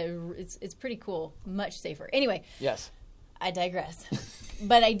because it's pretty cool. Much safer. Anyway. Yes. I digress.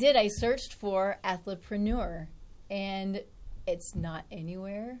 But I did. I searched for athlepreneur, and it's not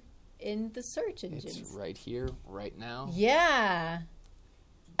anywhere in the search engines. It's right here, right now. Yeah.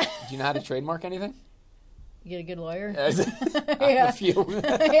 Do you know how to trademark anything? You get a good lawyer? Yeah. A few.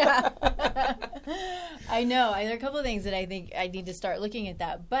 Yeah. I know. There are a couple of things that I think I need to start looking at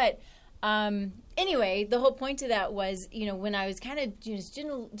that. But anyway, the whole point to that was, when I was kind of just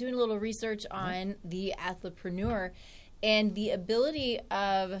doing a little research on the athlepreneur and the ability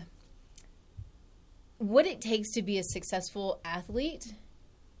of what it takes to be a successful athlete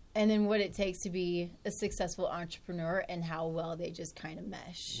and then what it takes to be a successful entrepreneur and how well they just kind of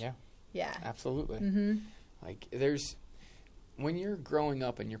mesh. Yeah. Yeah. Absolutely. Mm-hmm. Like when you're growing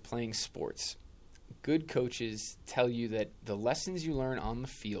up and you're playing sports, good coaches tell you that the lessons you learn on the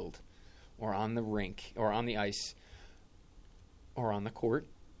field or on the rink or on the ice or on the court,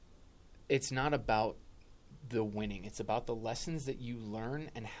 it's not about the winning. It's about the lessons that you learn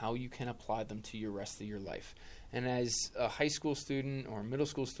and how you can apply them to your rest of your life. And as a high school student or a middle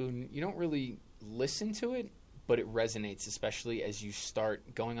school student, you don't really listen to it, but it resonates, especially as you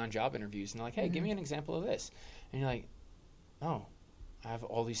start going on job interviews. And they're like, hey, give me an example of this. And you're like, oh, I have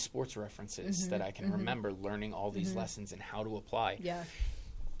all these sports references that I can remember learning all these lessons and how to apply. Yeah.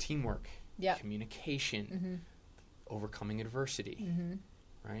 Teamwork, communication, overcoming adversity.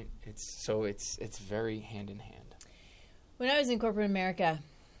 Right? It's very hand in hand. When I was in corporate America,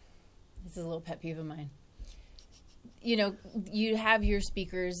 this is a little pet peeve of mine. You have your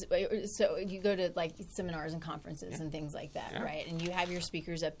speakers, so you go to like seminars and conferences and things like that, right? And you have your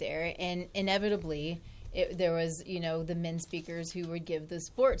speakers up there, and inevitably there was, the men speakers who would give the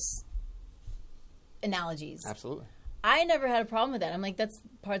sports analogies. Absolutely. I never had a problem with that. I'm like, that's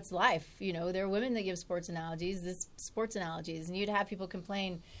part of life. There are women that give sports analogies, and you'd have people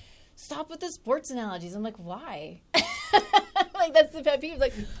complain, stop with the sports analogies. I'm like, why? Like, that's the pet peeve.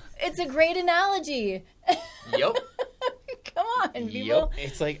 Like, it's a great analogy. Yep. Come on, people. Yep.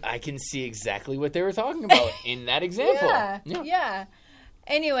 It's like, I can see exactly what they were talking about in that example. Yeah.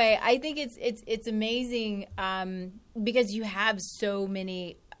 Anyway, I think it's amazing because you have so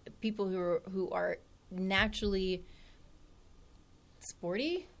many people who are naturally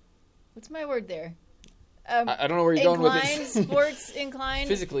sporty. what's my word there? I don't know where you're going with this. Sports inclined.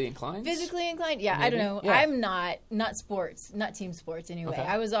 Physically inclined? Physically inclined? Yeah, Maybe. I don't know. Yeah. I'm not sports, not team sports anyway. Okay.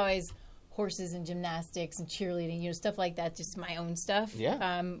 I was always horses and gymnastics and cheerleading, stuff like that, just my own stuff.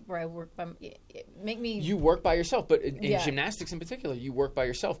 Yeah. Where I work by, make me... You work by yourself, but in Yeah. gymnastics in particular, you work by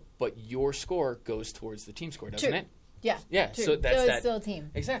yourself, but your score goes towards the team score, doesn't True. it? Yeah. Yeah, True. so that's it's that. still a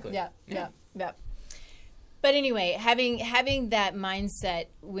team. Exactly. Yeah. But anyway, having that mindset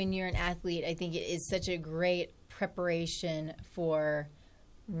when you're an athlete, I think it is such a great preparation for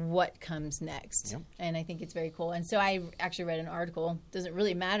what comes next. Yep. And I think it's very cool. And so I actually read an article, doesn't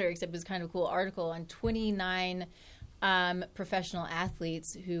really matter, except it was kind of a cool article on 29 professional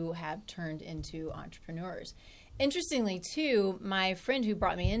athletes who have turned into entrepreneurs. Interestingly, too, my friend who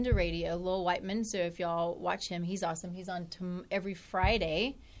brought me into radio, Lowell Whiteman, so if y'all watch him, he's awesome. He's on every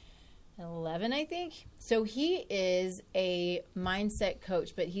Friday at 11, I think. So he is a mindset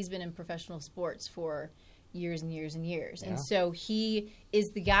coach, but he's been in professional sports for years and years and years. And so he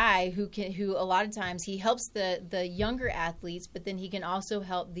is the guy who a lot of times he helps the younger athletes, but then he can also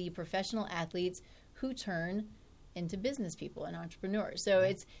help the professional athletes who turn into business people and entrepreneurs. So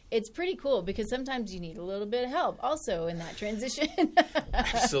it's pretty cool because sometimes you need a little bit of help also in that transition.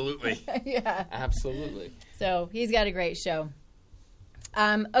 Absolutely. Yeah. Absolutely. So he's got a great show.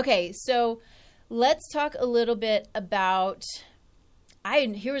 Okay, so let's talk a little bit about.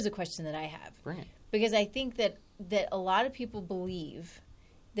 Here was a question that I have. Bring it. Because I think that a lot of people believe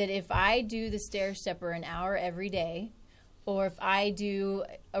that if I do the stair stepper an hour every day, or if I do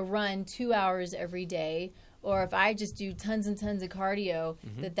a run 2 hours every day, or if I just do tons and tons of cardio,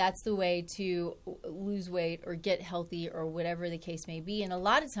 that's the way to lose weight or get healthy or whatever the case may be. And a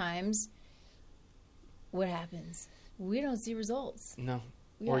lot of times, what happens? We don't see results. No.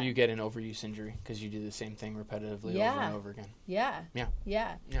 Yeah. Or you get an overuse injury because you do the same thing repetitively over and over again. Yeah. Yeah.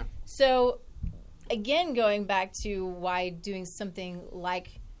 Yeah. Yeah. So, again, going back to why doing something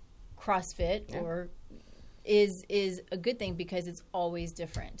like CrossFit or is a good thing because it's always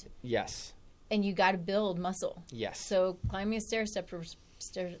different. Yes. And you got to build muscle. Yes. So climbing a stair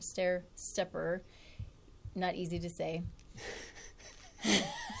stepper, not easy to say.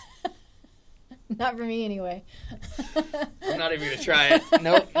 Not for me anyway. I'm not even going to try it.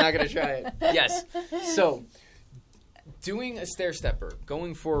 Nope, not going to try it. Yes. So, doing a stair stepper,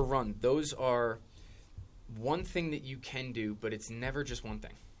 going for a run, those are one thing that you can do, but it's never just one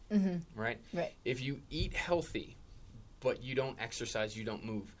thing. Right? Right. If you eat healthy, but you don't exercise, you don't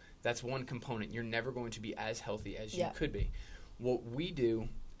move, that's one component. You're never going to be as healthy as you could be. What we do,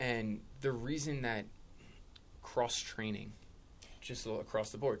 and the reason that cross-training, just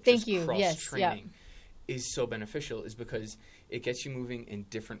across the board, Thank just you. Yes. cross-training is so beneficial is because it gets you moving in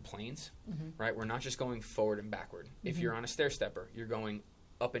different planes, right? We're not just going forward and backward. If you're on a stair stepper, you're going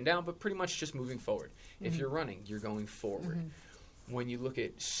up and down, but pretty much just moving forward. If you're running, you're going forward. When you look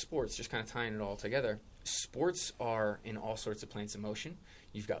at sports, just kind of tying it all together, sports are in all sorts of planes of motion.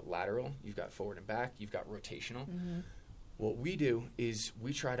 You've got lateral, you've got forward and back, you've got rotational. What we do is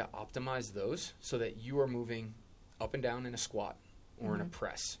we try to optimize those so that you are moving up and down in a squat or in a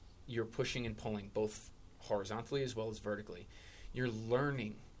press. You're pushing and pulling both horizontally as well as vertically. You're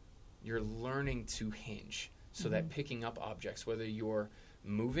learning to hinge so that picking up objects, whether you're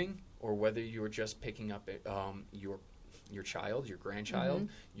moving or whether you're just picking up your child, your grandchild,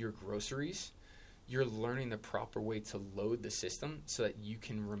 your groceries, you're learning the proper way to load the system so that you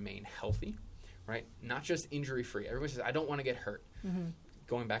can remain healthy, right? Not just injury-free. Everyone says, I don't want to get hurt.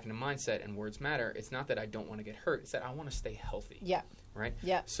 Going back into mindset and words matter, it's not that I don't want to get hurt. It's that I want to stay healthy. Yeah. Right?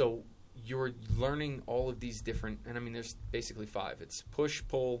 Yeah. So you're learning all of these different, and I mean, there's basically 5. It's push,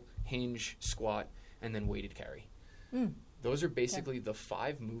 pull, hinge, squat, and then weighted carry. Those are basically the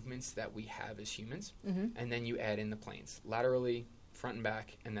 5 movements that we have as humans. And then you add in the planes, laterally, front and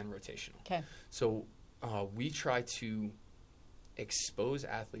back, and then rotational. Okay. So we try to expose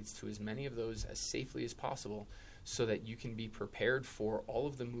athletes to as many of those as safely as possible so that you can be prepared for all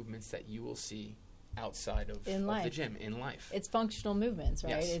of the movements that you will see outside of the gym in life. It's functional movements,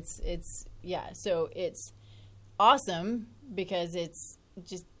 right? Yes. So it's awesome because it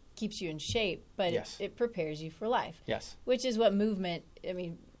just keeps you in shape, but it prepares you for life. Yes. Which is what movement, I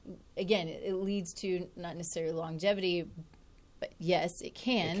mean, again, it leads to not necessarily longevity, but yes, it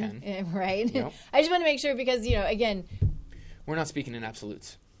can. Right? Yep. I just want to make sure because, again. We're not speaking in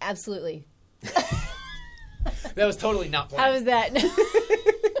absolutes. Absolutely. That was totally not planned. How was that?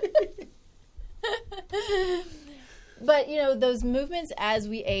 But those movements as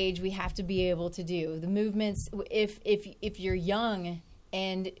we age, we have to be able to do the movements. If you're young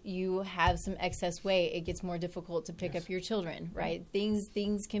and you have some excess weight, it gets more difficult to pick Yes. up your children, right? Things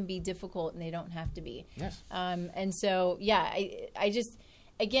can be difficult, and they don't have to be. Yes. And so, yeah, I just,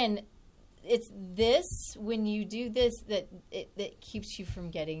 again, it's this, when you do this, that keeps you from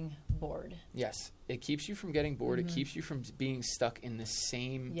getting bored. Yes. It keeps you from getting bored. It keeps you from being stuck in the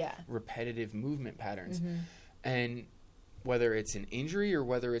same Yeah. repetitive movement patterns. And whether it's an injury or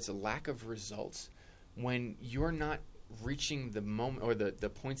whether it's a lack of results, when you're not reaching the moment or the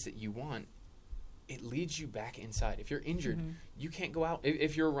points that you want, it leads you back inside. If you're injured, you can't go out.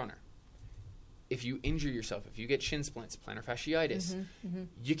 If you're a runner, if you injure yourself, if you get shin splints, plantar fasciitis,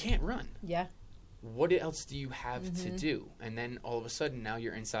 you can't run. Yeah. What else do you have to do? And then all of a sudden, now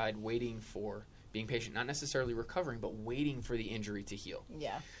you're inside waiting for being patient, not necessarily recovering, but waiting for the injury to heal.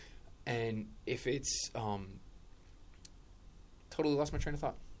 Yeah. And if it's totally lost my train of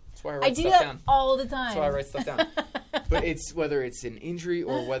thought. That's why I I write do stuff that down. all the time. That's why I write stuff down. But it's whether it's an injury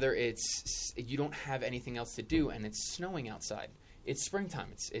or whether it's you don't have anything else to do and it's snowing outside. It's springtime.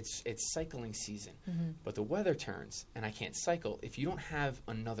 It's cycling season. But the weather turns and I can't cycle. If you don't have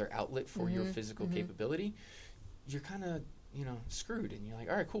another outlet for your physical capability, you're kind of, screwed. And you're like,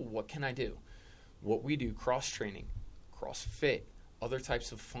 all right, cool. What can I do? What we do, cross training, CrossFit, other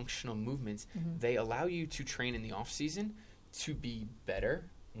types of functional movements, they allow you to train in the off season to be better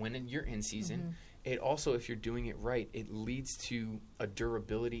when you're in season. It also, if you're doing it right, it leads to a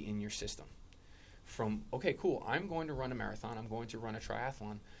durability in your system. From, okay, cool, I'm going to run a marathon, I'm going to run a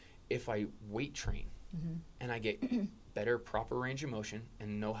triathlon. If I weight train and I get better, proper range of motion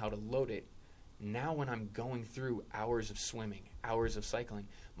and know how to load it, now when I'm going through hours of swimming, hours of cycling,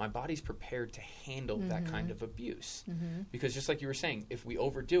 my body's prepared to handle that kind of abuse. Because just like you were saying, if we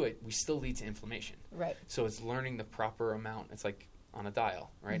overdo it, we still lead to inflammation. Right. So it's learning the proper amount. It's like on a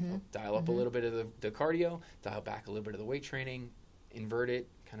dial, right? We'll dial up a little bit of the cardio, dial back a little bit of the weight training, invert it,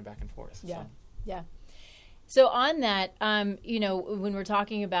 kind of back and forth. Yeah. So. Yeah. So on that, when we're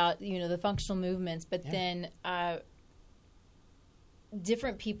talking about, the functional movements, but then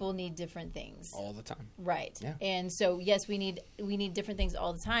different people need different things. All the time. Right. Yeah. And so, yes, we need different things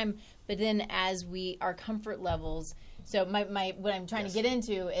all the time, but then as our comfort levels, so what I'm trying to get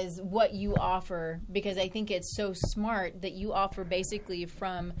into is what you offer, because I think it's so smart that you offer basically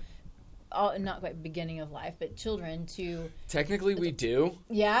from not quite beginning of life, but children to... Technically we do.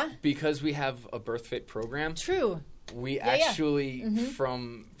 Yeah? Because we have a birth fit program. True. We actually,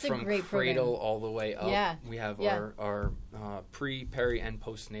 from a great cradle program. all the way up, we have our pre, peri, and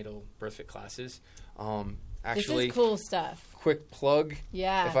postnatal birth fit classes. Actually, this is cool stuff. Quick plug.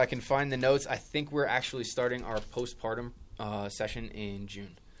 Yeah. If I can find the notes, I think we're actually starting our postpartum session in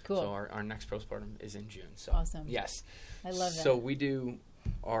June. Cool. So our next postpartum is in June. So Awesome. Yes. I love that. So we do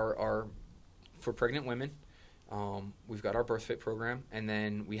our for pregnant women. We've got our birth fit program, and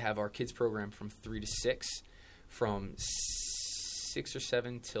then we have our kids program from 3 to 6, from 6 or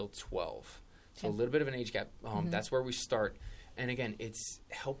 7 till 12. So a little bit of an age gap. That's where we start. And again, it's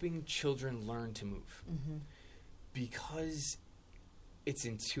helping children learn to move because it's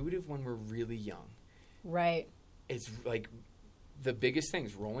intuitive when we're really young. Right. It's like the biggest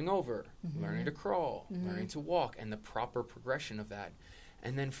things: rolling over, learning to crawl, learning to walk, and the proper progression of that.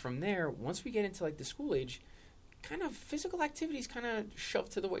 And then from there, once we get into like the school age, kind of physical activities kind of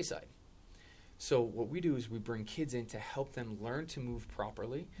shoved to the wayside. So what we do is we bring kids in to help them learn to move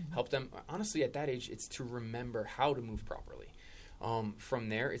properly, help them, honestly, at that age, it's to remember how to move properly. From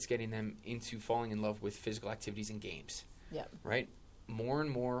there, it's getting them into falling in love with physical activities and games. Yep. Right? More and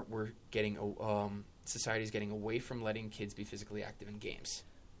more, we're getting, society's getting away from letting kids be physically active in games.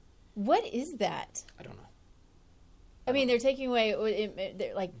 What is that? I don't know. I mean, they're taking away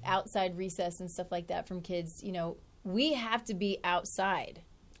they're like outside recess and stuff like that from kids. We have to be outside.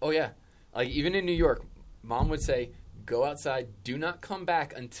 Oh, yeah. Like, even in New York, Mom would say, go outside, do not come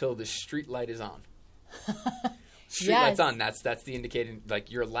back until the street light is on. Street light's on. That's the indicating, like,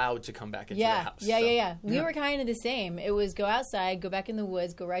 you're allowed to come back into the house. Yeah. We were kind of the same. It was go outside, go back in the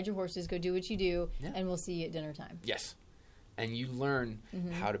woods, go ride your horses, go do what you do, and we'll see you at dinner time. Yes. And you learn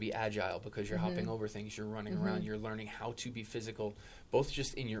how to be agile because you're hopping over things, you're running around, you're learning how to be physical, both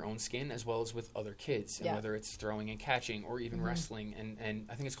just in your own skin as well as with other kids, and whether it's throwing and catching or even wrestling. And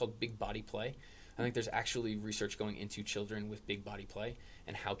I think it's called big body play. I think there's actually research going into children with big body play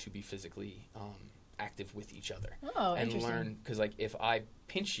and how to be physically active with each other. Oh, and interesting. learn, because like if I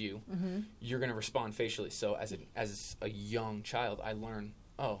pinch you, you're going to respond facially. So as a young child, I learn,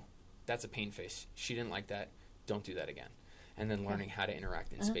 oh, that's a pain face. She didn't like that. Don't do that again. And then learning how to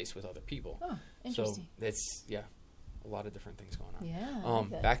interact in space with other people. Oh, interesting. So it's, a lot of different things going on. Yeah. I like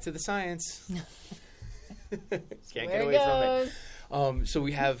that. Back to the science. Can't Where get it away from goes. So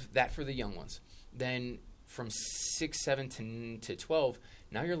we have that for the young ones. Then from 6, 7 to 12,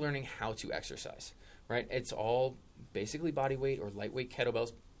 now you're learning how to exercise, right? It's all basically body weight or lightweight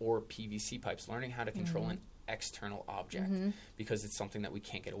kettlebells or PVC pipes, learning how to control an external object because it's something that we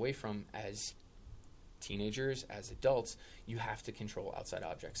can't get away from as teenagers, as adults. You have to control outside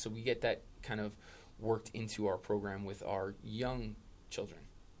objects. So we get that kind of worked into our program with our young children.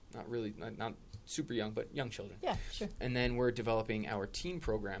 Not really, not super young, but young children. Yeah, sure. And then we're developing our teen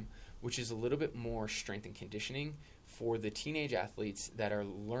program, which is a little bit more strength and conditioning for the teenage athletes that are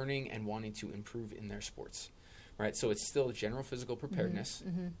learning and wanting to improve in their sports, right? So it's still general physical preparedness,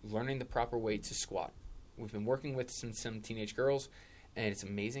 learning the proper way to squat. We've been working with some teenage girls, and it's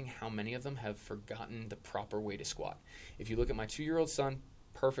amazing how many of them have forgotten the proper way to squat. If you look at my 2-year-old son,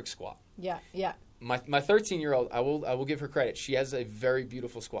 perfect squat. Yeah, yeah. My 13-year-old, I will give her credit. She has a very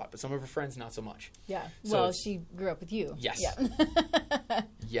beautiful squat, but some of her friends not so much. Yeah. So Well, it's- she grew up with you. Yes. Yeah.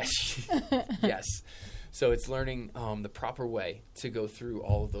 Yes. Yes. So it's learning the proper way to go through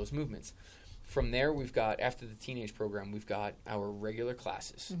all of those movements. From there, we've got, after the teenage program, we've got our regular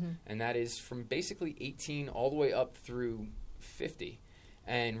classes. And that is from basically 18 all the way up through 50.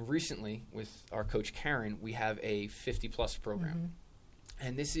 And recently, with our coach Karen, we have a 50-plus program.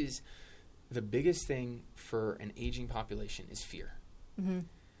 And this is the biggest thing for an aging population is fear.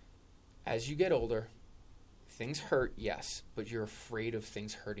 As you get older, things hurt, yes, but you're afraid of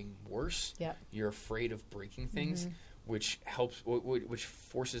things hurting worse. Yep. You're afraid of breaking things, which helps, which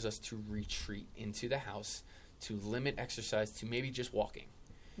forces us to retreat into the house, to limit exercise, to maybe just walking.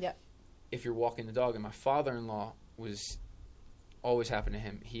 Yep. If you're walking the dog, and my father-in-law was always happened to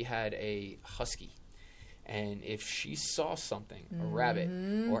him, he had a husky. And if she saw something, a rabbit,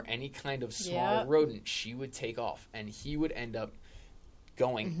 or any kind of small Yep. rodent, she would take off, and he would end up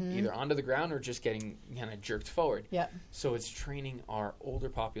going either onto the ground or just getting kind of jerked forward. Yep. So it's training our older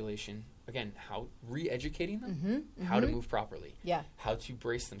population, again, how re-educating them, how to move properly, Yeah. how to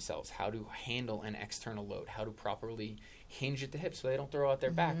brace themselves, how to handle an external load, how to properly hinge at the hip so they don't throw out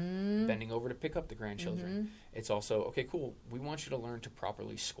their back, bending over to pick up the grandchildren. It's also, okay, cool, we want you to learn to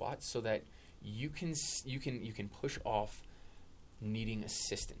properly squat so that you can push off needing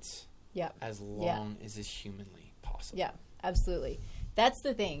assistance Yep. as long as is humanly possible. Yeah, absolutely. That's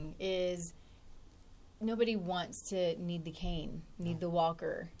the thing is nobody wants to need the cane, need the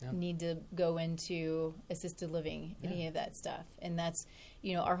walker, No. need to go into assisted living, any of that stuff. And that's,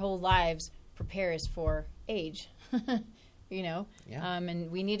 our whole lives prepare us for age, Yeah. and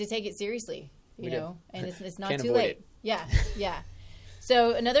we need to take it seriously, We do. and it's not Can't too avoid late. it. Yeah, yeah.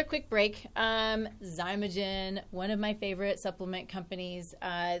 So another quick break. Zymogen, one of my favorite supplement companies.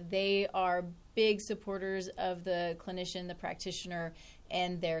 They are big supporters of the clinician, the practitioner,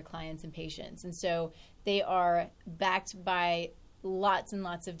 and their clients and patients. And so they are backed by lots and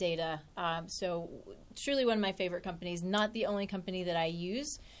lots of data. So truly one of my favorite companies, not the only company that I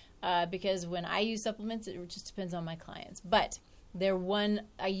use, because when I use supplements, it just depends on my clients. But they're one,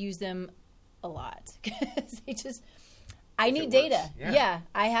 I use them a lot because I If need it data. works, yeah. Yeah,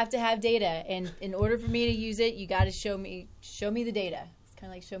 I have to have data, and in order for me to use it, you got to show me the data. It's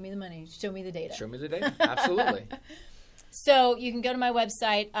kind of like show me the money, show me the data. Show me the data. Absolutely. So you can go to my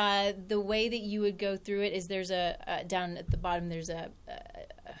website. The way that you would go through it is there's a down at the bottom. There's a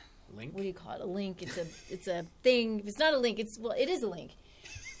Link. what do you call it? A link. It's a thing. If it's not a link, it is a link.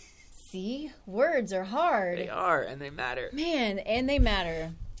 See, words are hard. They are, and they matter. Man, and they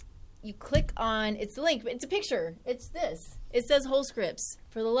matter. You click on, it's a link, but it's a picture. It's this. It says Whole Scripts,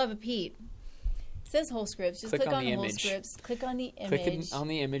 for the love of Pete. It says Whole Scripts. Just Click click on on the Whole image. Scripts. Click on the image. Click on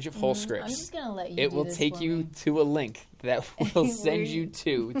the image of Whole I'm Scripts. just going to let you It do will this take for you me. to a link that will Where send you- you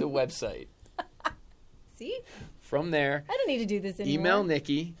to the website. See? From there, I don't need to do this anymore. email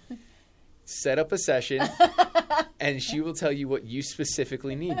Nikki, set up a session, and she will tell you what you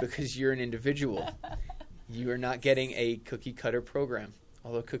specifically need because you're an individual. You are not getting a cookie cutter program.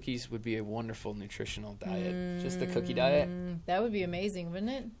 Although cookies would be a wonderful nutritional diet. Just the cookie diet? That would be amazing,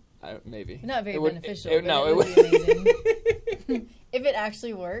 wouldn't it? Maybe. Not very It would- beneficial, it- but no, it would be amazing. If it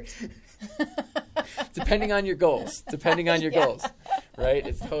actually worked. Depending on your goals. Right?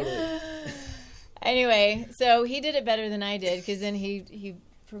 It's totally. Anyway, so he did it better than I did because then he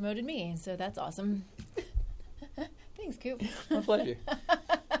promoted me. So that's awesome. Thanks, Coop. My pleasure.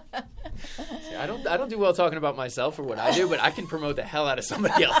 See, I don't do well talking about myself or what I do, but I can promote the hell out of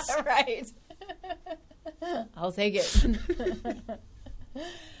somebody else. Right. I'll take it.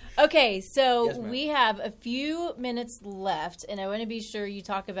 Okay, so Yes, ma'am. we have a few minutes left, and I want to be sure you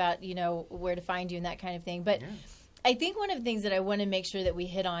talk about, where to find you and that kind of thing. But I think one of the things that I want to make sure that we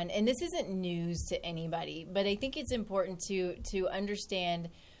hit on, and this isn't news to anybody, but I think it's important to understand,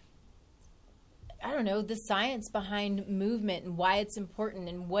 I don't know, the science behind movement and why it's important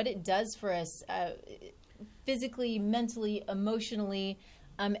and what it does for us physically, mentally, emotionally,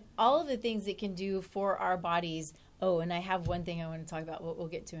 all of the things it can do for our bodies. Oh, and I have one thing I want to talk about. We'll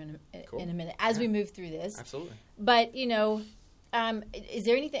get to in a minute as we move through this. Absolutely. But, is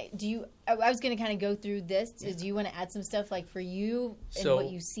there anything, I was going to kind of go through this. Yeah. Do you want to add some stuff like for you and So, what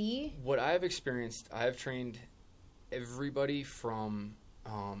you see? What I've experienced, I've trained everybody from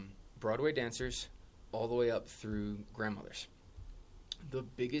Broadway dancers all the way up through grandmothers. The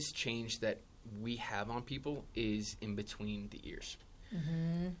biggest change that we have on people is in between the ears.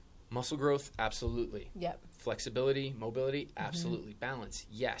 Mm-hmm. Muscle growth, absolutely. Yep. Flexibility, mobility, absolutely. Balance,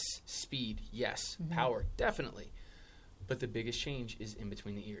 yes. Speed, yes. Power, definitely. But the biggest change is in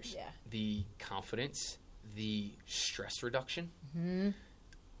between the ears. Yeah. The confidence, the stress reduction,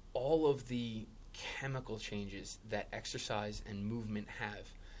 all of the chemical changes that exercise and movement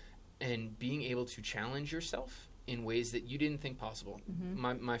have, and being able to challenge yourself in ways that you didn't think possible.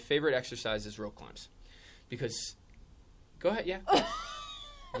 My favorite exercise is rope climbs, because go ahead, yeah.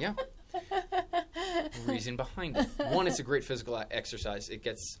 Yeah. Reason behind it. One, it's a great physical exercise. It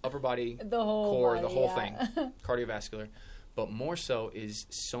gets upper body, The whole core, body, the whole yeah. thing, cardiovascular. But more so is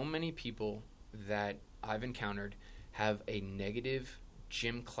so many people that I've encountered have a negative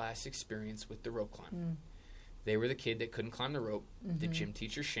gym class experience with the rope climb. They were the kid that couldn't climb the rope. The gym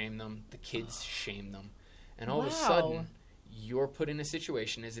teacher shamed them. The kids shamed them. And all of a sudden, you're put in a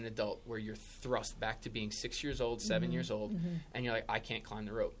situation as an adult where you're thrust back to being 6 years old, 7 years old, and you're like, I can't climb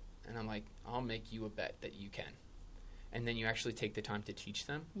the rope. And I'm like, I'll make you a bet that you can. And then you actually take the time to teach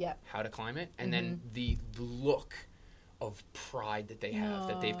them how to climb it. And then the look of pride that they have,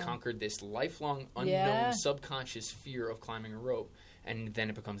 that they've conquered this lifelong, unknown, subconscious fear of climbing a rope, and then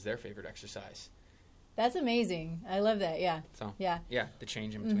it becomes their favorite exercise. That's amazing. I love that. Yeah. So, yeah, the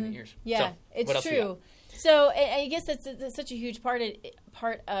change in between the ears. Yeah, So, what it's else we got? true. So I guess that's such a huge part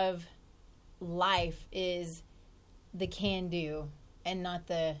of life is the can do and not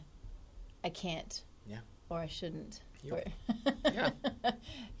the I can't. Yeah. Or I shouldn't. Yep. Or Yeah.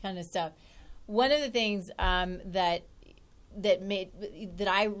 kind of stuff. One of the things that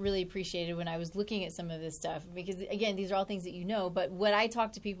I really appreciated when I was looking at some of this stuff, because again, these are all things that you know, but when I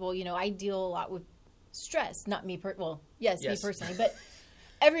talk to people, I deal a lot with stress. Not me, me personally, but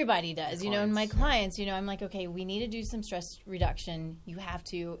everybody does, and my clients, I'm like, okay, we need to do some stress reduction. You have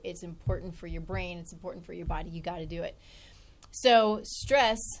to. It's important for your brain. It's important for your body. You got to do it. So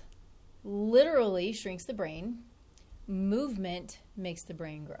stress literally shrinks the brain. Movement makes the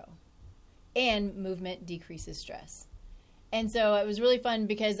brain grow. And movement decreases stress. And so it was really fun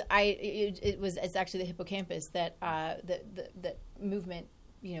because it's actually the hippocampus that that movement,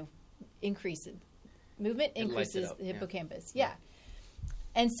 increases. Movement increases the hippocampus. Yeah.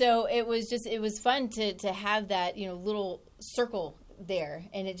 And so it was fun to have that, little circle there,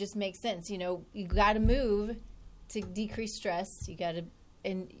 and it just makes sense. You got to move to decrease stress. You got to,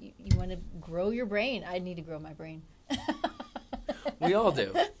 and you want to grow your brain. I need to grow my brain. We all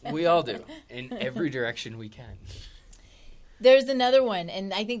do. We all do. In every direction we can. There's another one,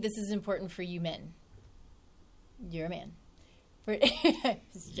 and I think this is important for you men. You're a man.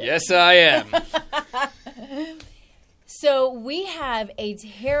 Yes, I am. So we have a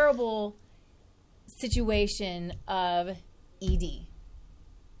terrible situation of ED.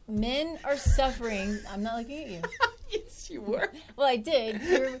 Men are suffering. I'm not looking at you. Yes, you were. Well, I did.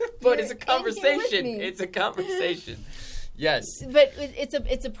 But it's a in here with conversation. me. It's a conversation. Yes. But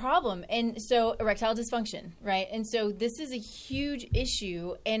it's a problem. And so erectile dysfunction, right? And so this is a huge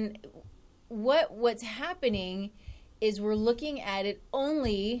issue. And what's happening is we're looking at it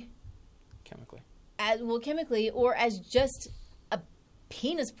only chemically or as just a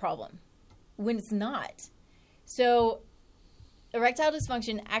penis problem when it's not. So erectile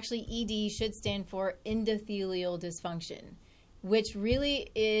dysfunction, actually ED should stand for endothelial dysfunction, which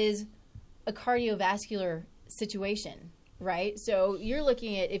really is a cardiovascular situation, right? So you're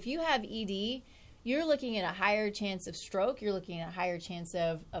looking at, if you have ED, you're looking at a higher chance of stroke, you're looking at a higher chance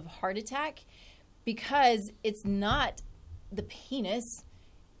of heart attack, because it's not the penis,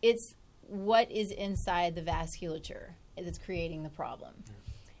 it's what is inside the vasculature that's creating the problem.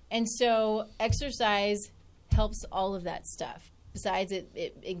 And so exercise helps all of that stuff. Besides,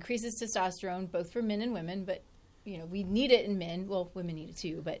 it increases testosterone, both for men and women, but we need it in men. Well, women need it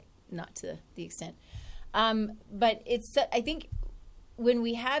too, but not to the extent. But I think when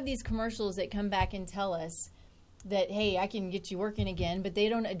we have these commercials that come back and tell us that, hey, I can get you working again, but they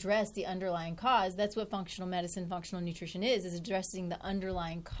don't address the underlying cause. That's what functional medicine, functional nutrition is addressing the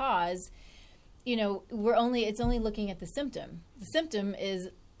underlying cause. You know, it's only looking at the symptom. The symptom is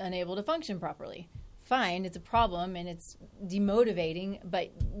unable to function properly. Fine, it's a problem and it's demotivating,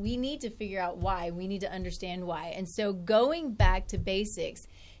 but we need to figure out why. We need to understand why. And so going back to basics,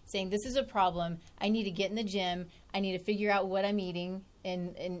 saying this is a problem, I need to get in the gym, I need to figure out what I'm eating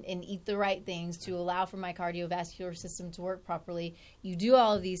and eat the right things to allow for my cardiovascular system to work properly. You do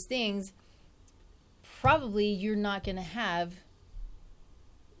all of these things, probably you're not going to have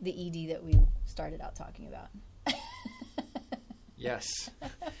the ED that we started out talking about. Yes.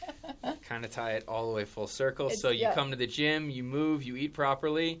 Kind of tie it all the way full circle. It's- So you yeah. come to the gym, you move, you eat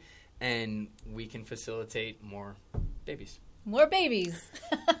properly, and we can facilitate more babies. More babies.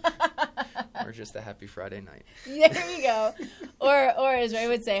 Or just a happy Friday night. There you go. Or as Ray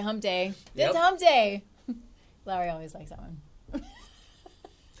would say, hump day. Yep. It's hump day. Larry always likes that one.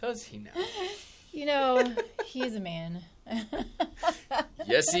 Does he now? You know, he's a man.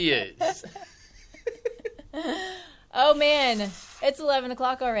 Yes, he is. Oh, man. It's 11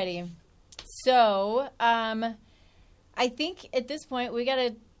 o'clock already. So, I think at this point, we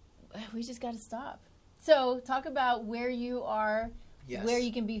just got to stop. So, talk about where you are, Yes. where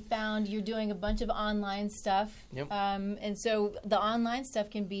you can be found. You're doing a bunch of online stuff. Yep. And so the online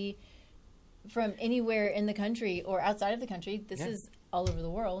stuff can be from anywhere in the country or outside of the country. This Yeah. is all over the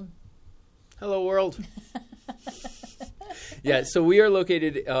world. Hello, world. Yeah, so we are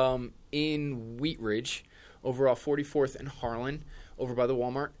located in Wheat Ridge, over off 44th and Harlan, over by the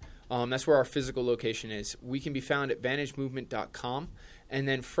Walmart. That's where our physical location is. We can be found at vantagemovement.com. And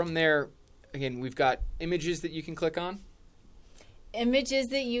then from there, again, we've got images that you can click on. Images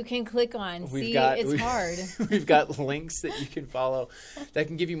that you can click on. We've It's hard. We've got links that you can follow that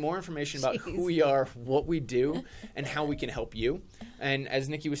can give you more information about who Jeez. we are, what we do, and how we can help you. And as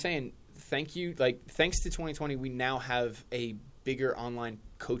Nikki was saying, thanks to 2020, we now have a bigger online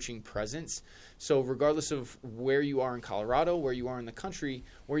coaching presence. So regardless of where you are in Colorado, where you are in the country,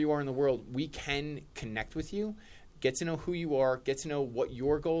 where you are in the world, we can connect with you, get to know who you are, get to know what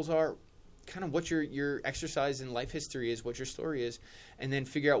your goals are, kind of what your exercise and life history is, what your story is, and then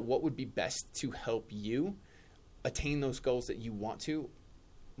figure out what would be best to help you attain those goals that you want to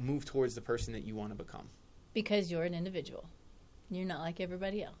move towards the person that you want to become. Because you're an individual. You're not like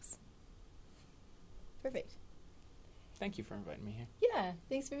everybody else. Perfect. Thank you for inviting me here. Yeah,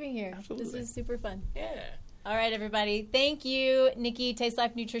 thanks for being here. Absolutely. This is super fun. Yeah. All right, everybody. Thank you, Nikki. Taste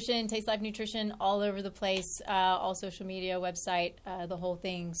Life Nutrition, all over the place, all social media, website, the whole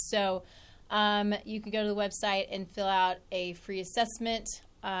thing. So you can go to the website and fill out a free assessment,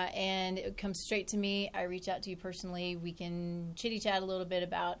 and it comes straight to me. I reach out to you personally. We can chitty-chat a little bit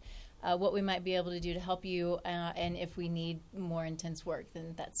about what we might be able to do to help you, and if we need more intense work,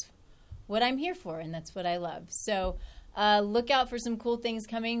 then that's what I'm here for, and that's what I love. So look out for some cool things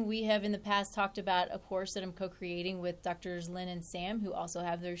coming. We have in the past talked about a course that I'm co-creating with Drs. Lynn and Sam, who also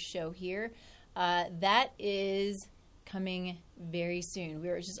have their show here. That is coming very soon.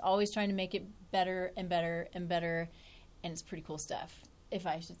 We're just always trying to make it better and better and better, and it's pretty cool stuff, if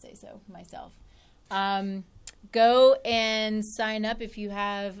I should say so myself. Go and sign up if you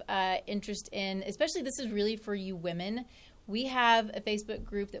have interest in, especially this is really for you women. We have a Facebook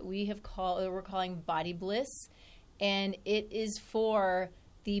group that we're calling Body Bliss, and it is for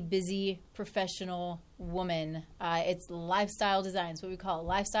the busy professional woman. It's lifestyle design. It's what we call it,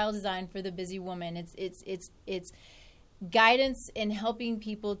 lifestyle design for the busy woman. It's guidance in helping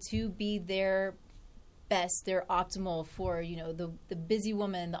people to be their best, their optimal for the busy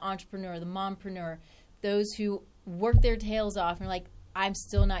woman, the entrepreneur, the mompreneur, those who work their tails off and are like, I'm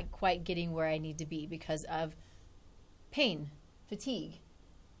still not quite getting where I need to be because of pain, fatigue,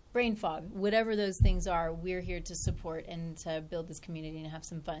 brain fog, whatever those things are. We're here to support and to build this community and have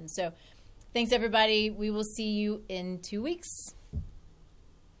some fun. So thanks, everybody. We will see you in 2 weeks.